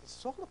 That's what this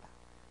is all about.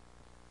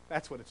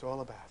 That's what it's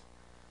all about.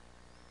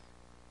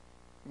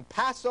 And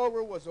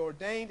Passover was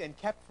ordained and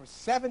kept for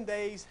 7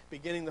 days,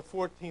 beginning the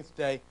 14th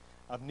day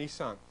of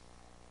Nisan.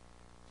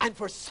 And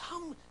for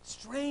some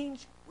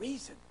strange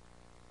reason,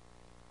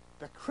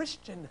 the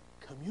Christian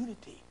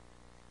community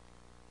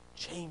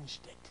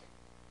changed it.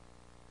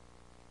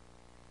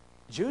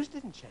 Jews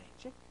didn't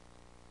change it.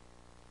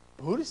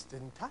 Buddhists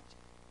didn't touch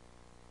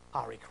it.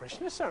 Hare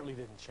Krishna certainly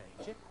didn't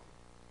change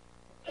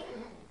it.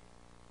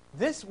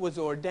 This was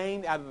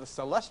ordained out of the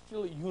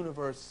celestial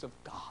universe of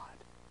God,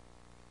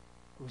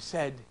 who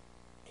said,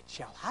 it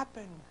shall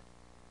happen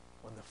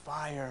when the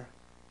fire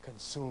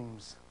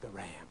consumes the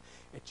ram.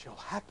 It shall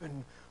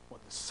happen when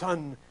the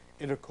sun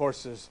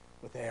intercourses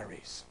with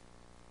Aries.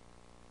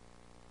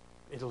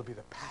 It'll be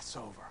the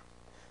Passover.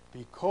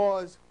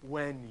 Because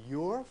when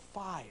your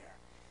fire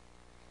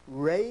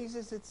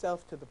raises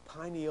itself to the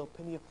pineal,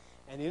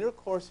 and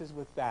intercourses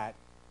with that,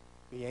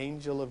 the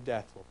angel of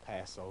death will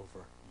pass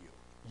over you.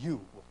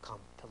 You will come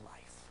to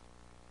life.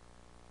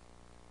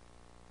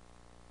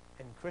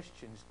 And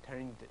Christians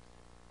changed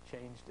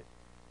it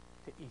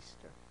to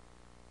Easter.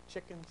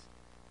 Chickens,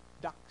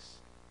 ducks,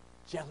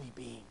 jelly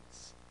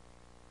beans,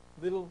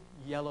 little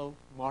yellow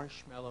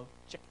marshmallow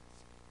chickens.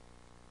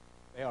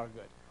 They are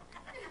good.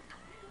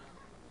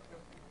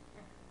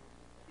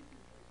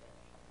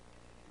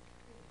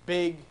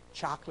 Big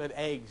chocolate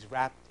eggs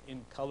wrapped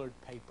in colored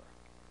paper.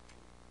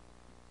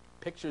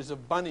 Pictures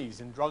of bunnies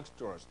in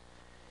drugstores.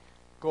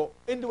 Go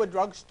into a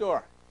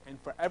drugstore, and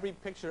for every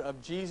picture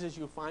of Jesus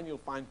you'll find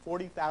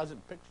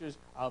 40,000 pictures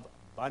of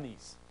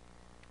bunnies.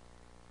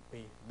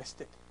 We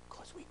missed it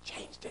because we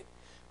changed it,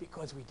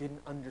 because we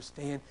didn't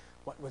understand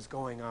what was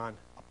going on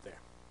up there.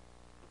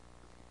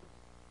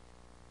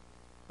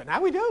 But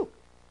now we do.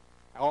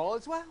 All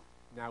is well.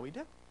 Now we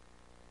do.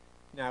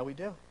 Now we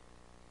do.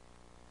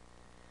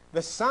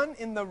 The son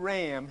in the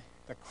ram,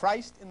 the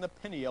Christ in the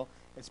pineal,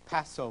 is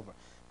Passover.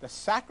 The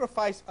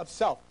sacrifice of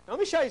self. Now let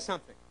me show you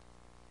something.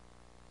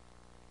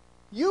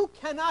 You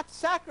cannot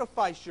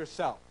sacrifice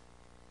yourself.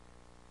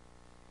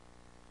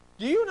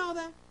 Do you know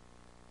that?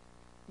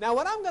 Now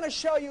what I'm going to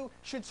show you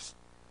should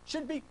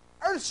be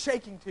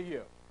earth-shaking to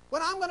you.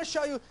 What I'm going to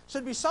show you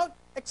should be so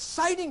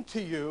exciting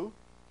to you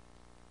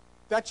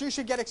that you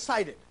should get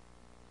excited.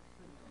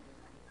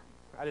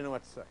 I didn't know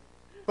what to say.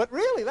 But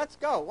really, let's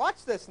go.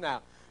 Watch this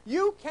now.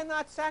 You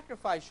cannot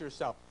sacrifice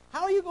yourself.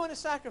 How are you going to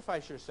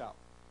sacrifice yourself?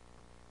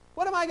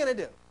 What am I going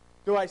to do?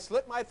 Do I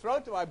slit my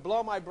throat? Do I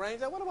blow my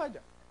brains out? What do I do?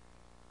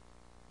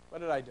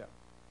 What did I do?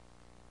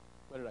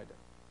 What did I do?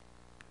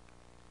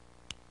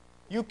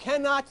 You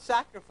cannot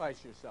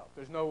sacrifice yourself.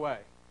 There's no way.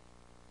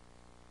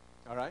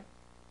 All right?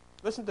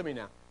 Listen to me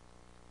now.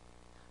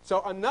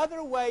 So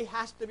another way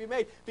has to be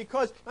made.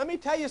 Because, let me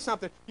tell you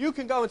something. You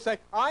can go and say,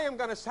 I am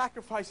going to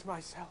sacrifice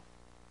myself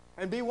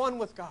and be one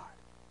with God.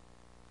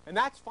 And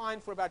that's fine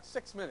for about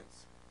 6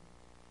 minutes.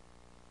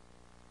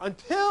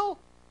 Until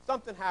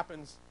something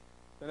happens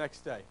the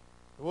next day.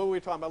 What were we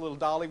talking about? Little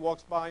Dolly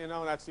walks by, you know,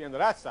 and that's the end of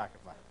that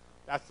sacrifice.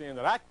 That's the end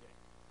of that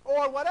game.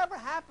 Or whatever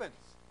happens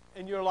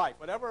in your life,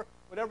 whatever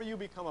you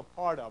become a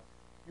part of,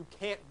 you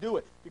can't do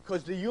it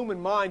because the human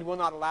mind will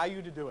not allow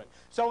you to do it.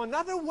 So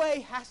another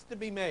way has to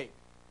be made,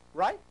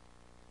 right?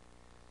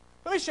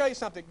 Let me show you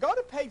something. Go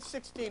to page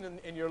 16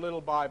 in your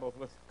little Bible.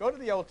 Go to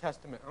the Old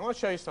Testament. I want to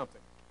show you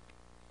something.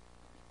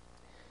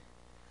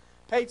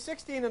 Page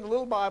 16 in the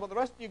little Bible. The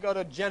rest of you go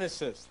to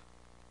Genesis.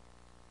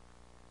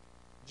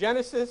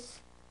 Genesis,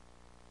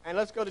 and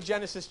let's go to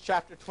Genesis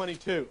chapter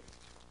 22.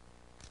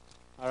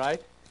 All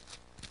right?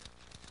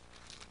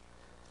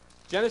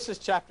 Genesis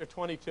chapter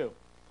 22.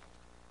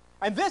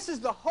 And this is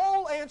the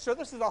whole answer.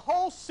 This is the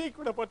whole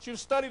secret of what you've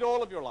studied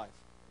all of your life.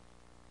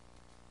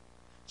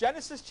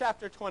 Genesis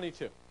chapter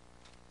 22.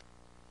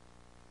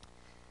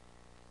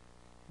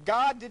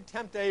 God did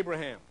tempt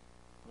Abraham.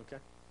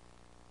 Okay?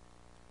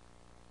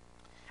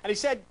 And he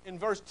said in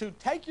verse 2,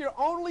 take your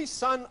only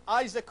son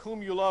Isaac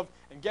whom you love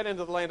and get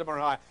into the land of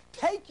Moriah.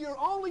 Take your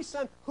only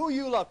son who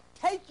you love.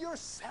 Take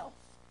yourself.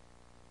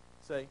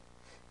 See?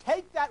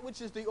 Take that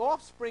which is the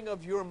offspring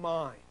of your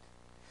mind.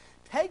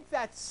 Take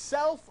that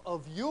self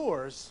of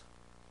yours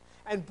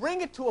and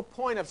bring it to a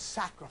point of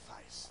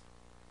sacrifice.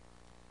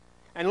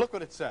 And look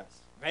what it says.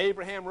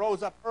 Abraham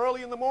rose up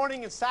early in the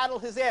morning and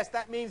saddled his ass.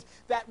 That means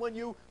that when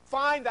you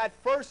find that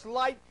first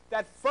light,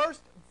 that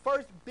first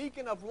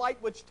beacon of light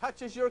which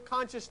touches your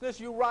consciousness,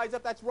 you rise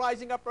up. That's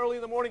rising up early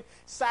in the morning.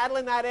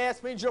 Saddling that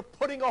ass means you're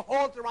putting a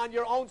halter on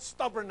your own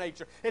stubborn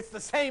nature. It's the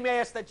same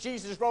ass that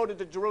Jesus rode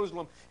into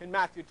Jerusalem in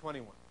Matthew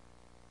 21.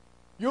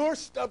 Your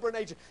stubborn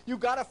nature. You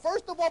got to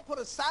first of all put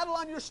a saddle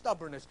on your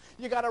stubbornness.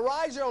 You got to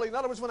rise early. In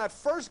other words, when that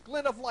first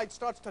glint of light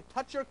starts to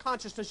touch your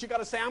consciousness, you got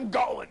to say, I'm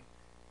going.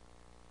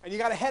 And you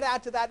got to head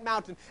out to that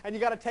mountain, and you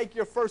got to take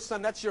your first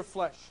son. That's your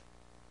flesh.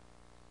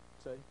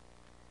 See?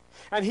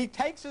 And he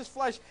takes his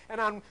flesh,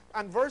 and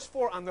on verse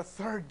 4, on the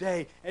third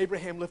day,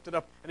 Abraham lifted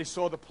up, and he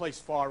saw the place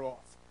far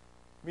off.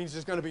 It means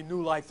there's going to be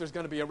new life. There's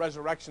going to be a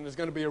resurrection. There's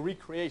going to be a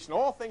recreation.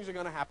 All things are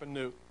going to happen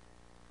new.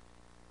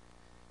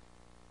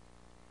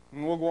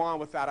 And we'll go on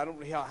with that. I don't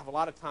really have a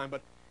lot of time, but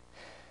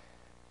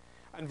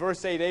in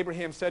verse 8,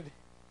 Abraham said,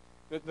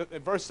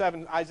 in verse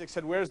 7, Isaac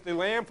said, where's the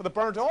lamb for the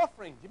burnt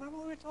offering? Do you remember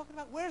what we were talking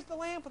about? Where's the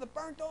lamb for the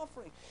burnt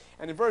offering?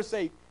 And in verse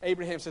 8,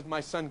 Abraham says,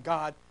 my son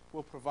God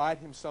will provide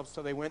himself.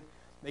 So they went.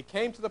 They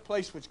came to the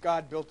place which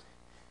God built.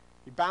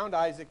 He bound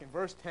Isaac. In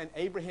verse 10,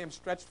 Abraham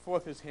stretched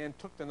forth his hand,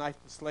 took the knife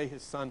to slay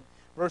his son.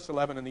 Verse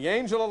 11, and the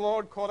angel of the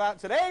Lord called out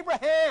and said,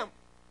 Abraham,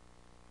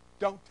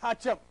 don't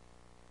touch him.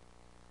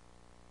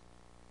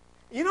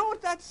 You know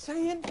what that's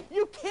saying?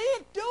 You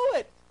can't do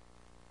it.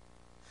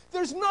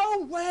 There's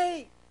no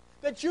way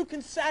that you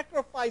can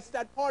sacrifice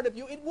that part of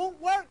you. It won't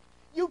work.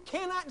 You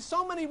cannot. And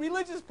so many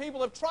religious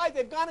people have tried.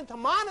 They've gone into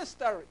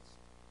monasteries.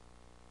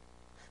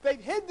 They've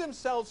hid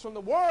themselves from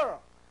the world.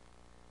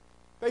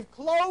 They've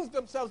clothed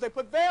themselves. They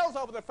put veils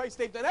over their face.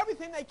 They've done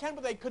everything they can,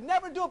 but they could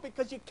never do it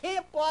because you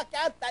can't block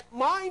out that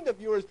mind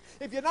of yours.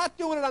 If you're not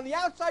doing it on the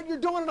outside, you're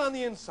doing it on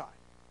the inside.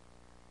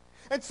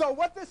 And so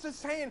what this is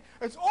saying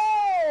is,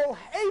 oh,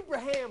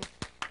 Abraham,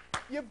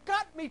 you've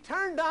got me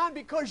turned on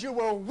because you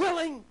were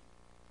willing.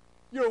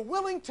 You're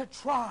willing to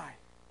try,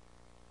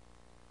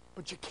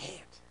 but you can't.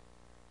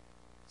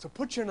 So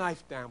put your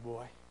knife down,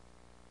 boy.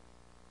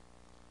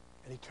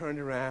 And he turned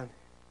around,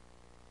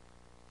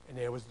 and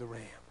there was the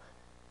ram.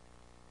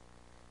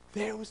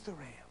 There was the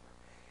ram.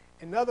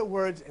 In other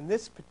words, in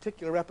this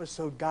particular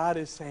episode, God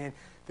is saying,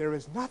 there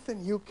is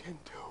nothing you can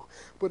do,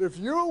 but if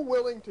you're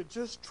willing to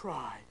just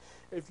try,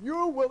 if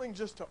you're willing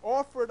just to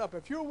offer it up,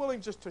 if you're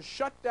willing just to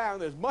shut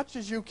down as much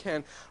as you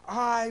can,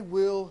 I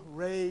will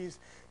raise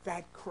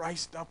that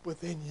Christ up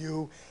within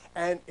you,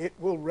 and it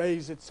will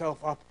raise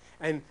itself up,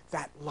 and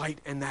that light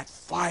and that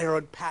fire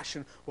and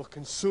passion will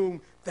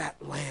consume that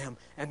lamb,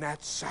 and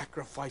that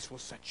sacrifice will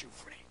set you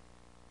free.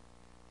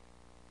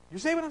 You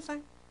see what I'm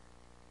saying?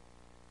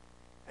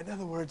 In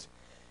other words,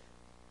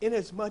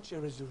 inasmuch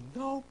there is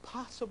no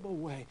possible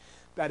way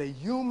that a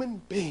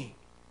human being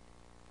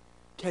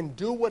can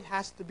do what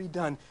has to be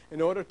done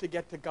in order to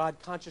get to God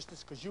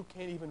consciousness, because you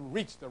can't even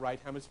reach the right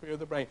hemisphere of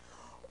the brain.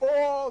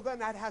 All then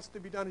that has to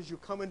be done is you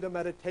come into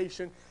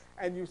meditation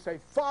and you say,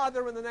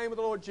 Father, in the name of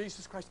the Lord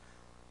Jesus Christ,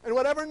 and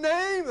whatever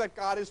name that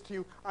God is to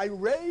you, I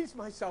raise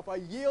myself, I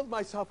yield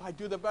myself, I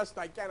do the best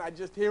I can,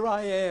 here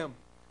I am.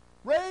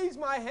 Raise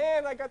my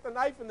hand, I got the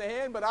knife in the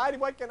hand, but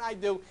what can I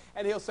do?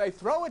 And he'll say,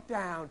 throw it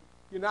down.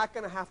 You're not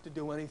going to have to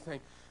do anything,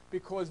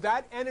 because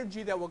that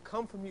energy that will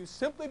come from you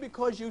simply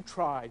because you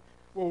tried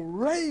will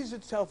raise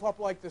itself up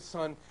like the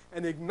sun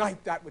and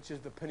ignite that which is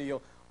the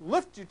pineal,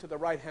 lift you to the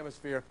right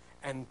hemisphere,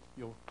 and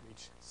you'll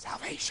reach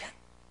salvation.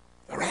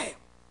 The ram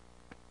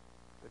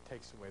that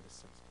takes away the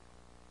sins.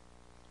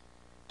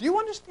 Do you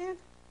understand?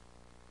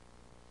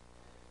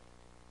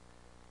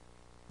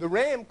 The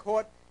ram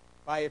caught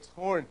by its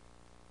horn,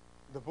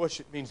 the bush,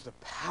 it means the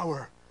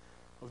power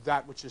of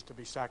that which is to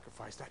be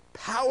sacrificed. That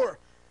power,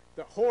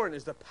 the horn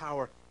is the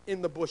power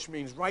in the bush,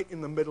 means right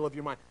in the middle of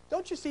your mind.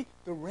 Don't you see?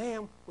 The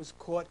ram was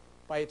caught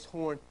by its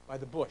horn by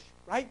the bush,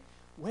 right?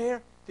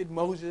 Where did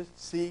Moses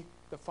see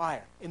the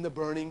fire? In the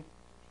burning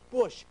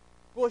bush.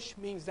 Bush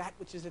means that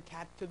which is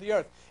attached to the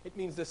earth. It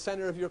means the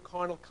center of your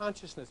carnal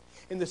consciousness.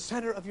 In the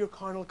center of your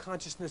carnal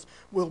consciousness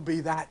will be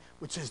that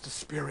which is the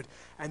Spirit.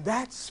 And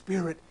that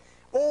Spirit,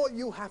 all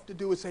you have to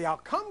do is say, I'll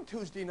come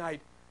Tuesday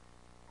night.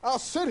 I'll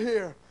sit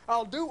here.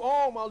 I'll do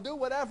I'll do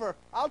whatever.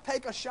 I'll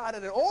take a shot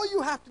at it. All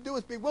you have to do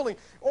is be willing.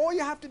 All you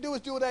have to do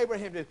is do what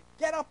Abraham did.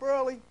 Get up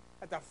early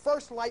at the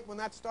first light when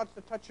that starts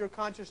to touch your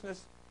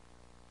consciousness.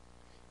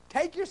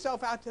 Take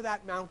yourself out to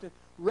that mountain.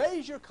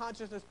 Raise your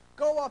consciousness.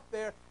 Go up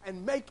there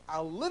and make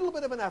a little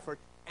bit of an effort.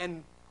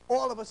 And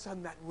all of a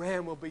sudden that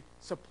ram will be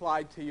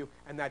supplied to you.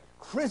 And that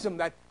chrism,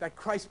 that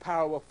Christ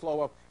power will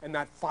flow up. And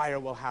that fire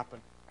will happen.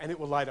 And it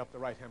will light up the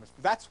right hemisphere.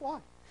 That's why.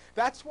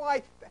 That's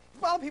why.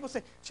 A lot of people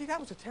say, gee, that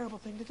was a terrible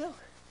thing to do.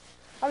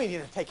 I mean, you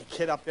know, take a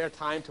kid up there,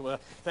 tie him to a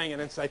thing,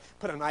 and then say,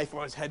 put a knife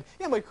on his head.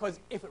 You know, because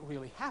if it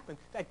really happened,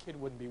 that kid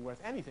wouldn't be worth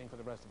anything for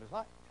the rest of his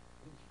life.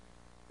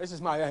 This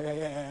is my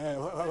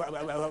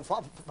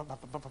father.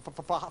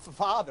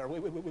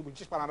 We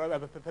just went on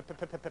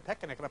a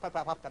picnic.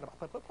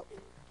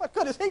 What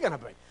good is he going to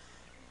be?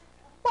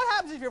 What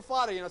happens if your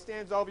father, you know,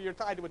 stands over you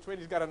tied to a tree and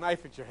he's got a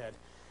knife at your head?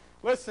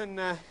 Listen,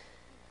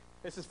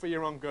 this is for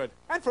your own good.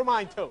 And for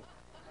mine, too.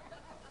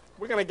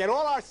 We're going to get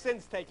all our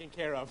sins taken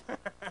care of.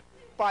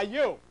 By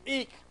you.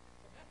 Eek.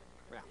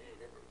 Yeah.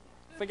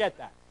 Forget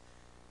that.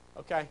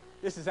 Okay?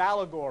 This is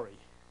allegory.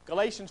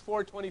 Galatians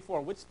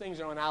 4:24. Which things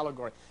are an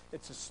allegory?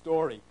 It's a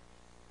story.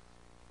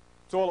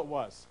 It's all it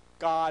was.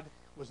 God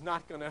was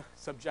not going to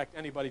subject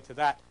anybody to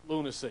that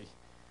lunacy.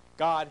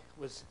 God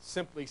was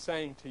simply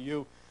saying to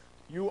you,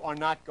 you are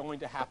not going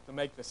to have to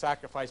make the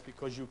sacrifice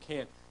because you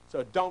can't.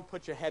 So don't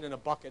put your head in a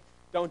bucket.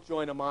 Don't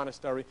join a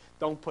monastery.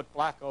 Don't put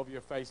black over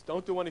your face.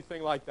 Don't do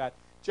anything like that.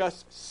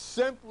 Just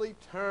simply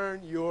turn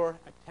your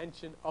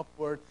attention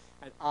upward,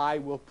 and I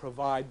will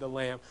provide the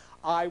lamb.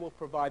 I will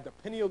provide the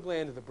pineal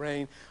gland of the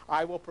brain.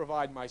 I will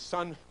provide my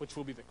son, which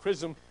will be the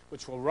chrism,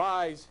 which will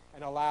rise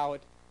and allow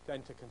it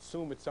then to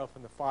consume itself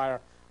in the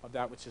fire of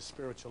that which is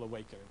spiritual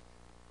awakening.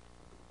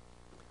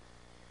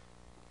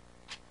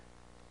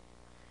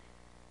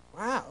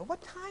 Wow,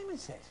 what time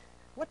is it?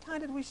 What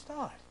time did we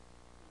start?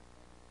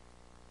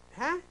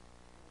 Huh?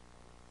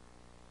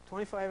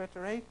 25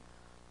 after 8?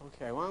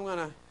 Okay,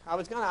 well,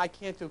 I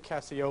can't do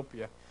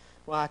Cassiopeia.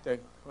 We'll have to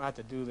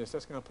do this.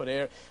 That's going to put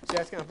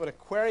that's going to put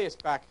Aquarius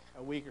back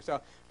a week or so,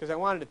 because I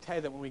wanted to tell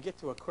you that when we get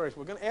to Aquarius,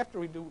 after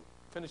we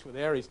finish with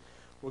Aries,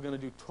 we're going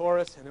to do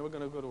Taurus, and then we're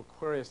going to go to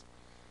Aquarius.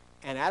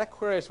 And at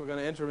Aquarius, we're going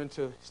to enter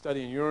into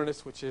studying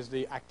Uranus, which is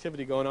the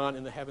activity going on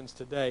in the heavens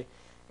today.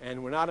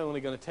 And we're not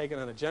only going to take it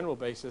on a general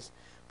basis,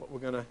 but we're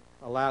going to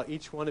allow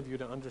each one of you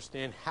to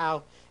understand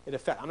how it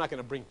affects. I'm not going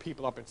to bring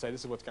people up and say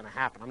this is what's going to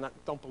happen.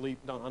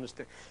 Don't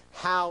understand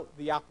how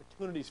the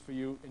opportunities for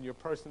you in your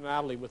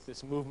personality with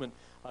this movement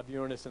of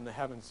Uranus in the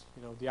heavens,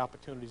 you know, the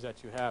opportunities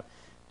that you have.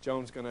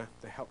 Joan's going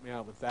to help me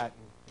out with that.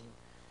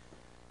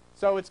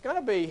 So it's going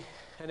to be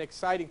an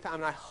exciting time,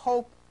 and I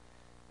hope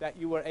that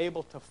you were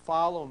able to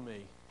follow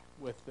me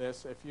with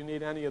this. If you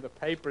need any of the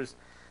papers,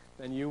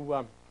 then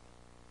you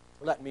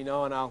let me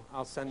know, and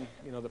I'll send,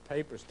 you know, the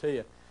papers to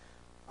you.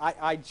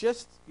 I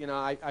just, you know,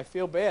 I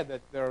feel bad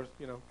that there are,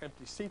 you know,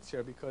 empty seats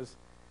here, because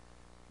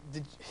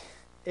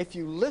if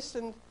you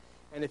listened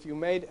and if you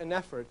made an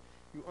effort,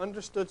 you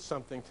understood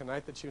something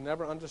tonight that you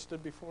never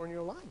understood before in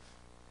your life.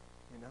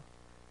 You know,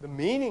 the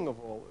meaning of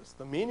all this,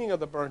 the meaning of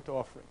the burnt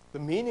offering, the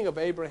meaning of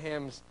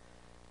Abraham's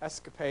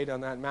escapade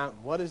on that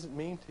mountain. What does it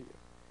mean to you?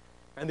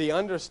 And the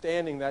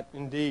understanding that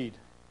indeed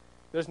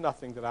there's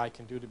nothing that I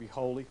can do to be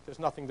holy. There's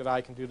nothing that I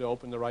can do to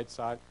open the right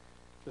side.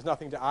 There's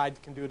nothing that I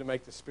can do to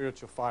make the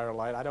spiritual fire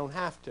light. I don't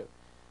have to.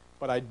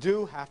 But I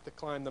do have to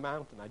climb the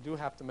mountain. I do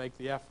have to make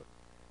the effort.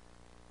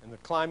 And the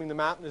climbing the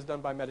mountain is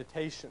done by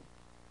meditation.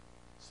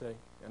 See?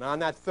 And on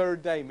that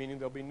third day, meaning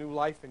there'll be new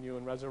life in you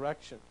in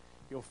resurrection,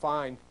 you'll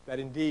find that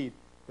indeed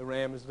the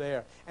ram is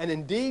there. And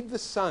indeed the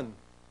Son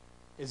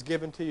is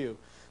given to you.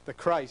 The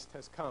Christ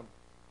has come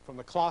from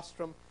the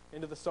claustrum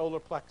into the solar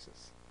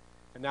plexus.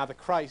 And now the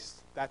Christ,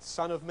 that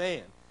Son of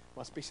Man,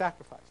 must be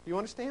sacrificed. Do you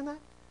understand that?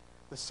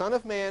 The Son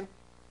of Man,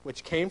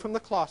 which came from the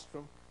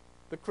claustrum,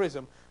 the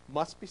chrism,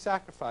 must be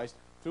sacrificed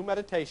through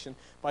meditation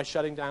by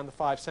shutting down the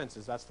 5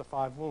 senses. That's the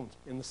 5 wounds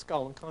in the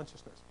skull and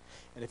consciousness.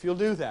 And if you'll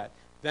do that,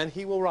 then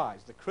he will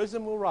rise. The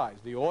chrism will rise.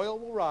 The oil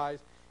will rise,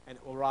 and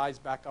it will rise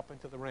back up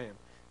into the ram.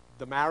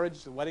 The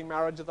marriage, the wedding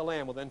marriage of the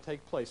Lamb will then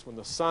take place when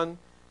the Son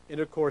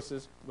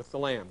intercourses with the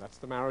Lamb. That's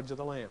the marriage of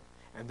the Lamb.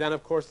 And then,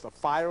 of course, the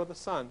fire of the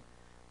Son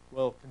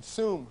will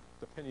consume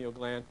the pineal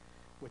gland,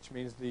 which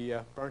means the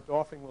burnt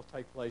offering will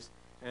take place,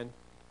 and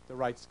the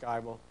right sky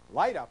will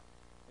light up,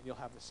 and you'll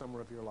have the summer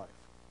of your life.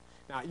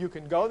 Now, you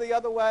can go the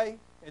other way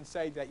and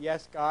say that,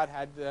 yes, God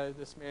had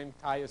this man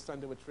tie his son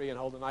to a tree and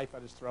hold a knife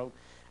at his throat,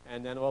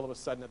 and then all of a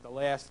sudden at the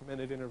last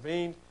minute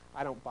intervened.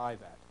 I don't buy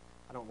that.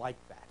 I don't like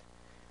that.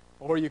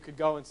 Or you could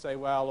go and say,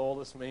 well, all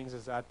this means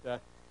is that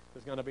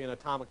there's going to be an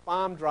atomic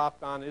bomb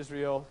dropped on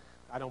Israel.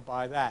 I don't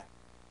buy that.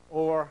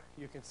 Or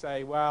you can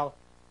say, well,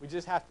 we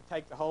just have to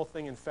take the whole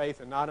thing in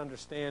faith and not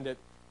understand it,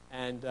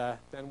 and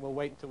then we'll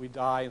wait until we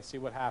die and see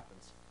what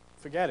happens.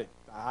 Forget it.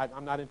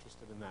 I'm not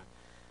interested in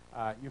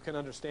that. You can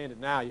understand it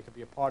now. You can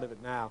be a part of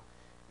it now.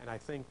 And I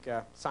think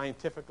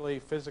scientifically,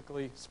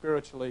 physically,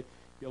 spiritually,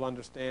 you'll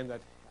understand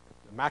that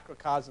the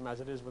macrocosm as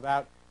it is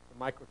without, the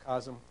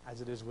microcosm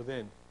as it is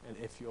within. And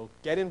if you'll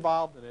get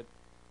involved in it,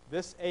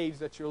 this age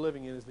that you're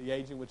living in is the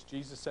age in which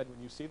Jesus said,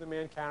 when you see the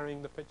man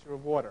carrying the pitcher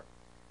of water,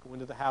 go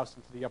into the house,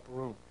 into the upper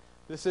room.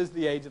 This is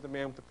the age of the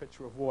man with the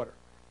pitcher of water.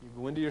 You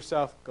go into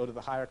yourself, go to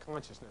the higher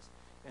consciousness,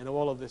 and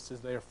all of this is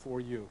there for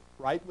you,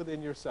 right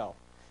within yourself.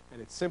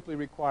 And it simply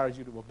requires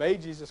you to obey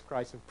Jesus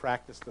Christ and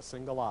practice the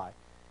single eye.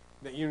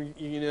 That you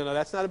know,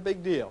 that's not a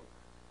big deal.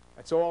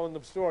 That's all in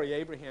the story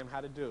Abraham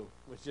had to do,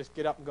 was just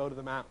get up and go to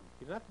the mountain.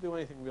 You don't have to do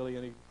anything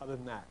really other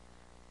than that.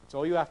 That's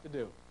all you have to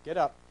do. Get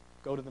up,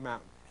 go to the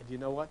mountain. And you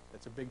know what?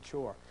 That's a big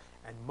chore.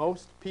 And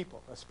most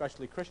people,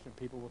 especially Christian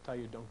people, will tell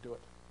you, don't do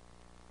it.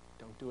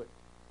 Don't do it.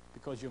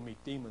 Because you'll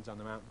meet demons on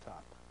the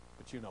mountaintop.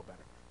 But you know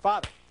better.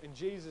 Father, in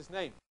Jesus' name.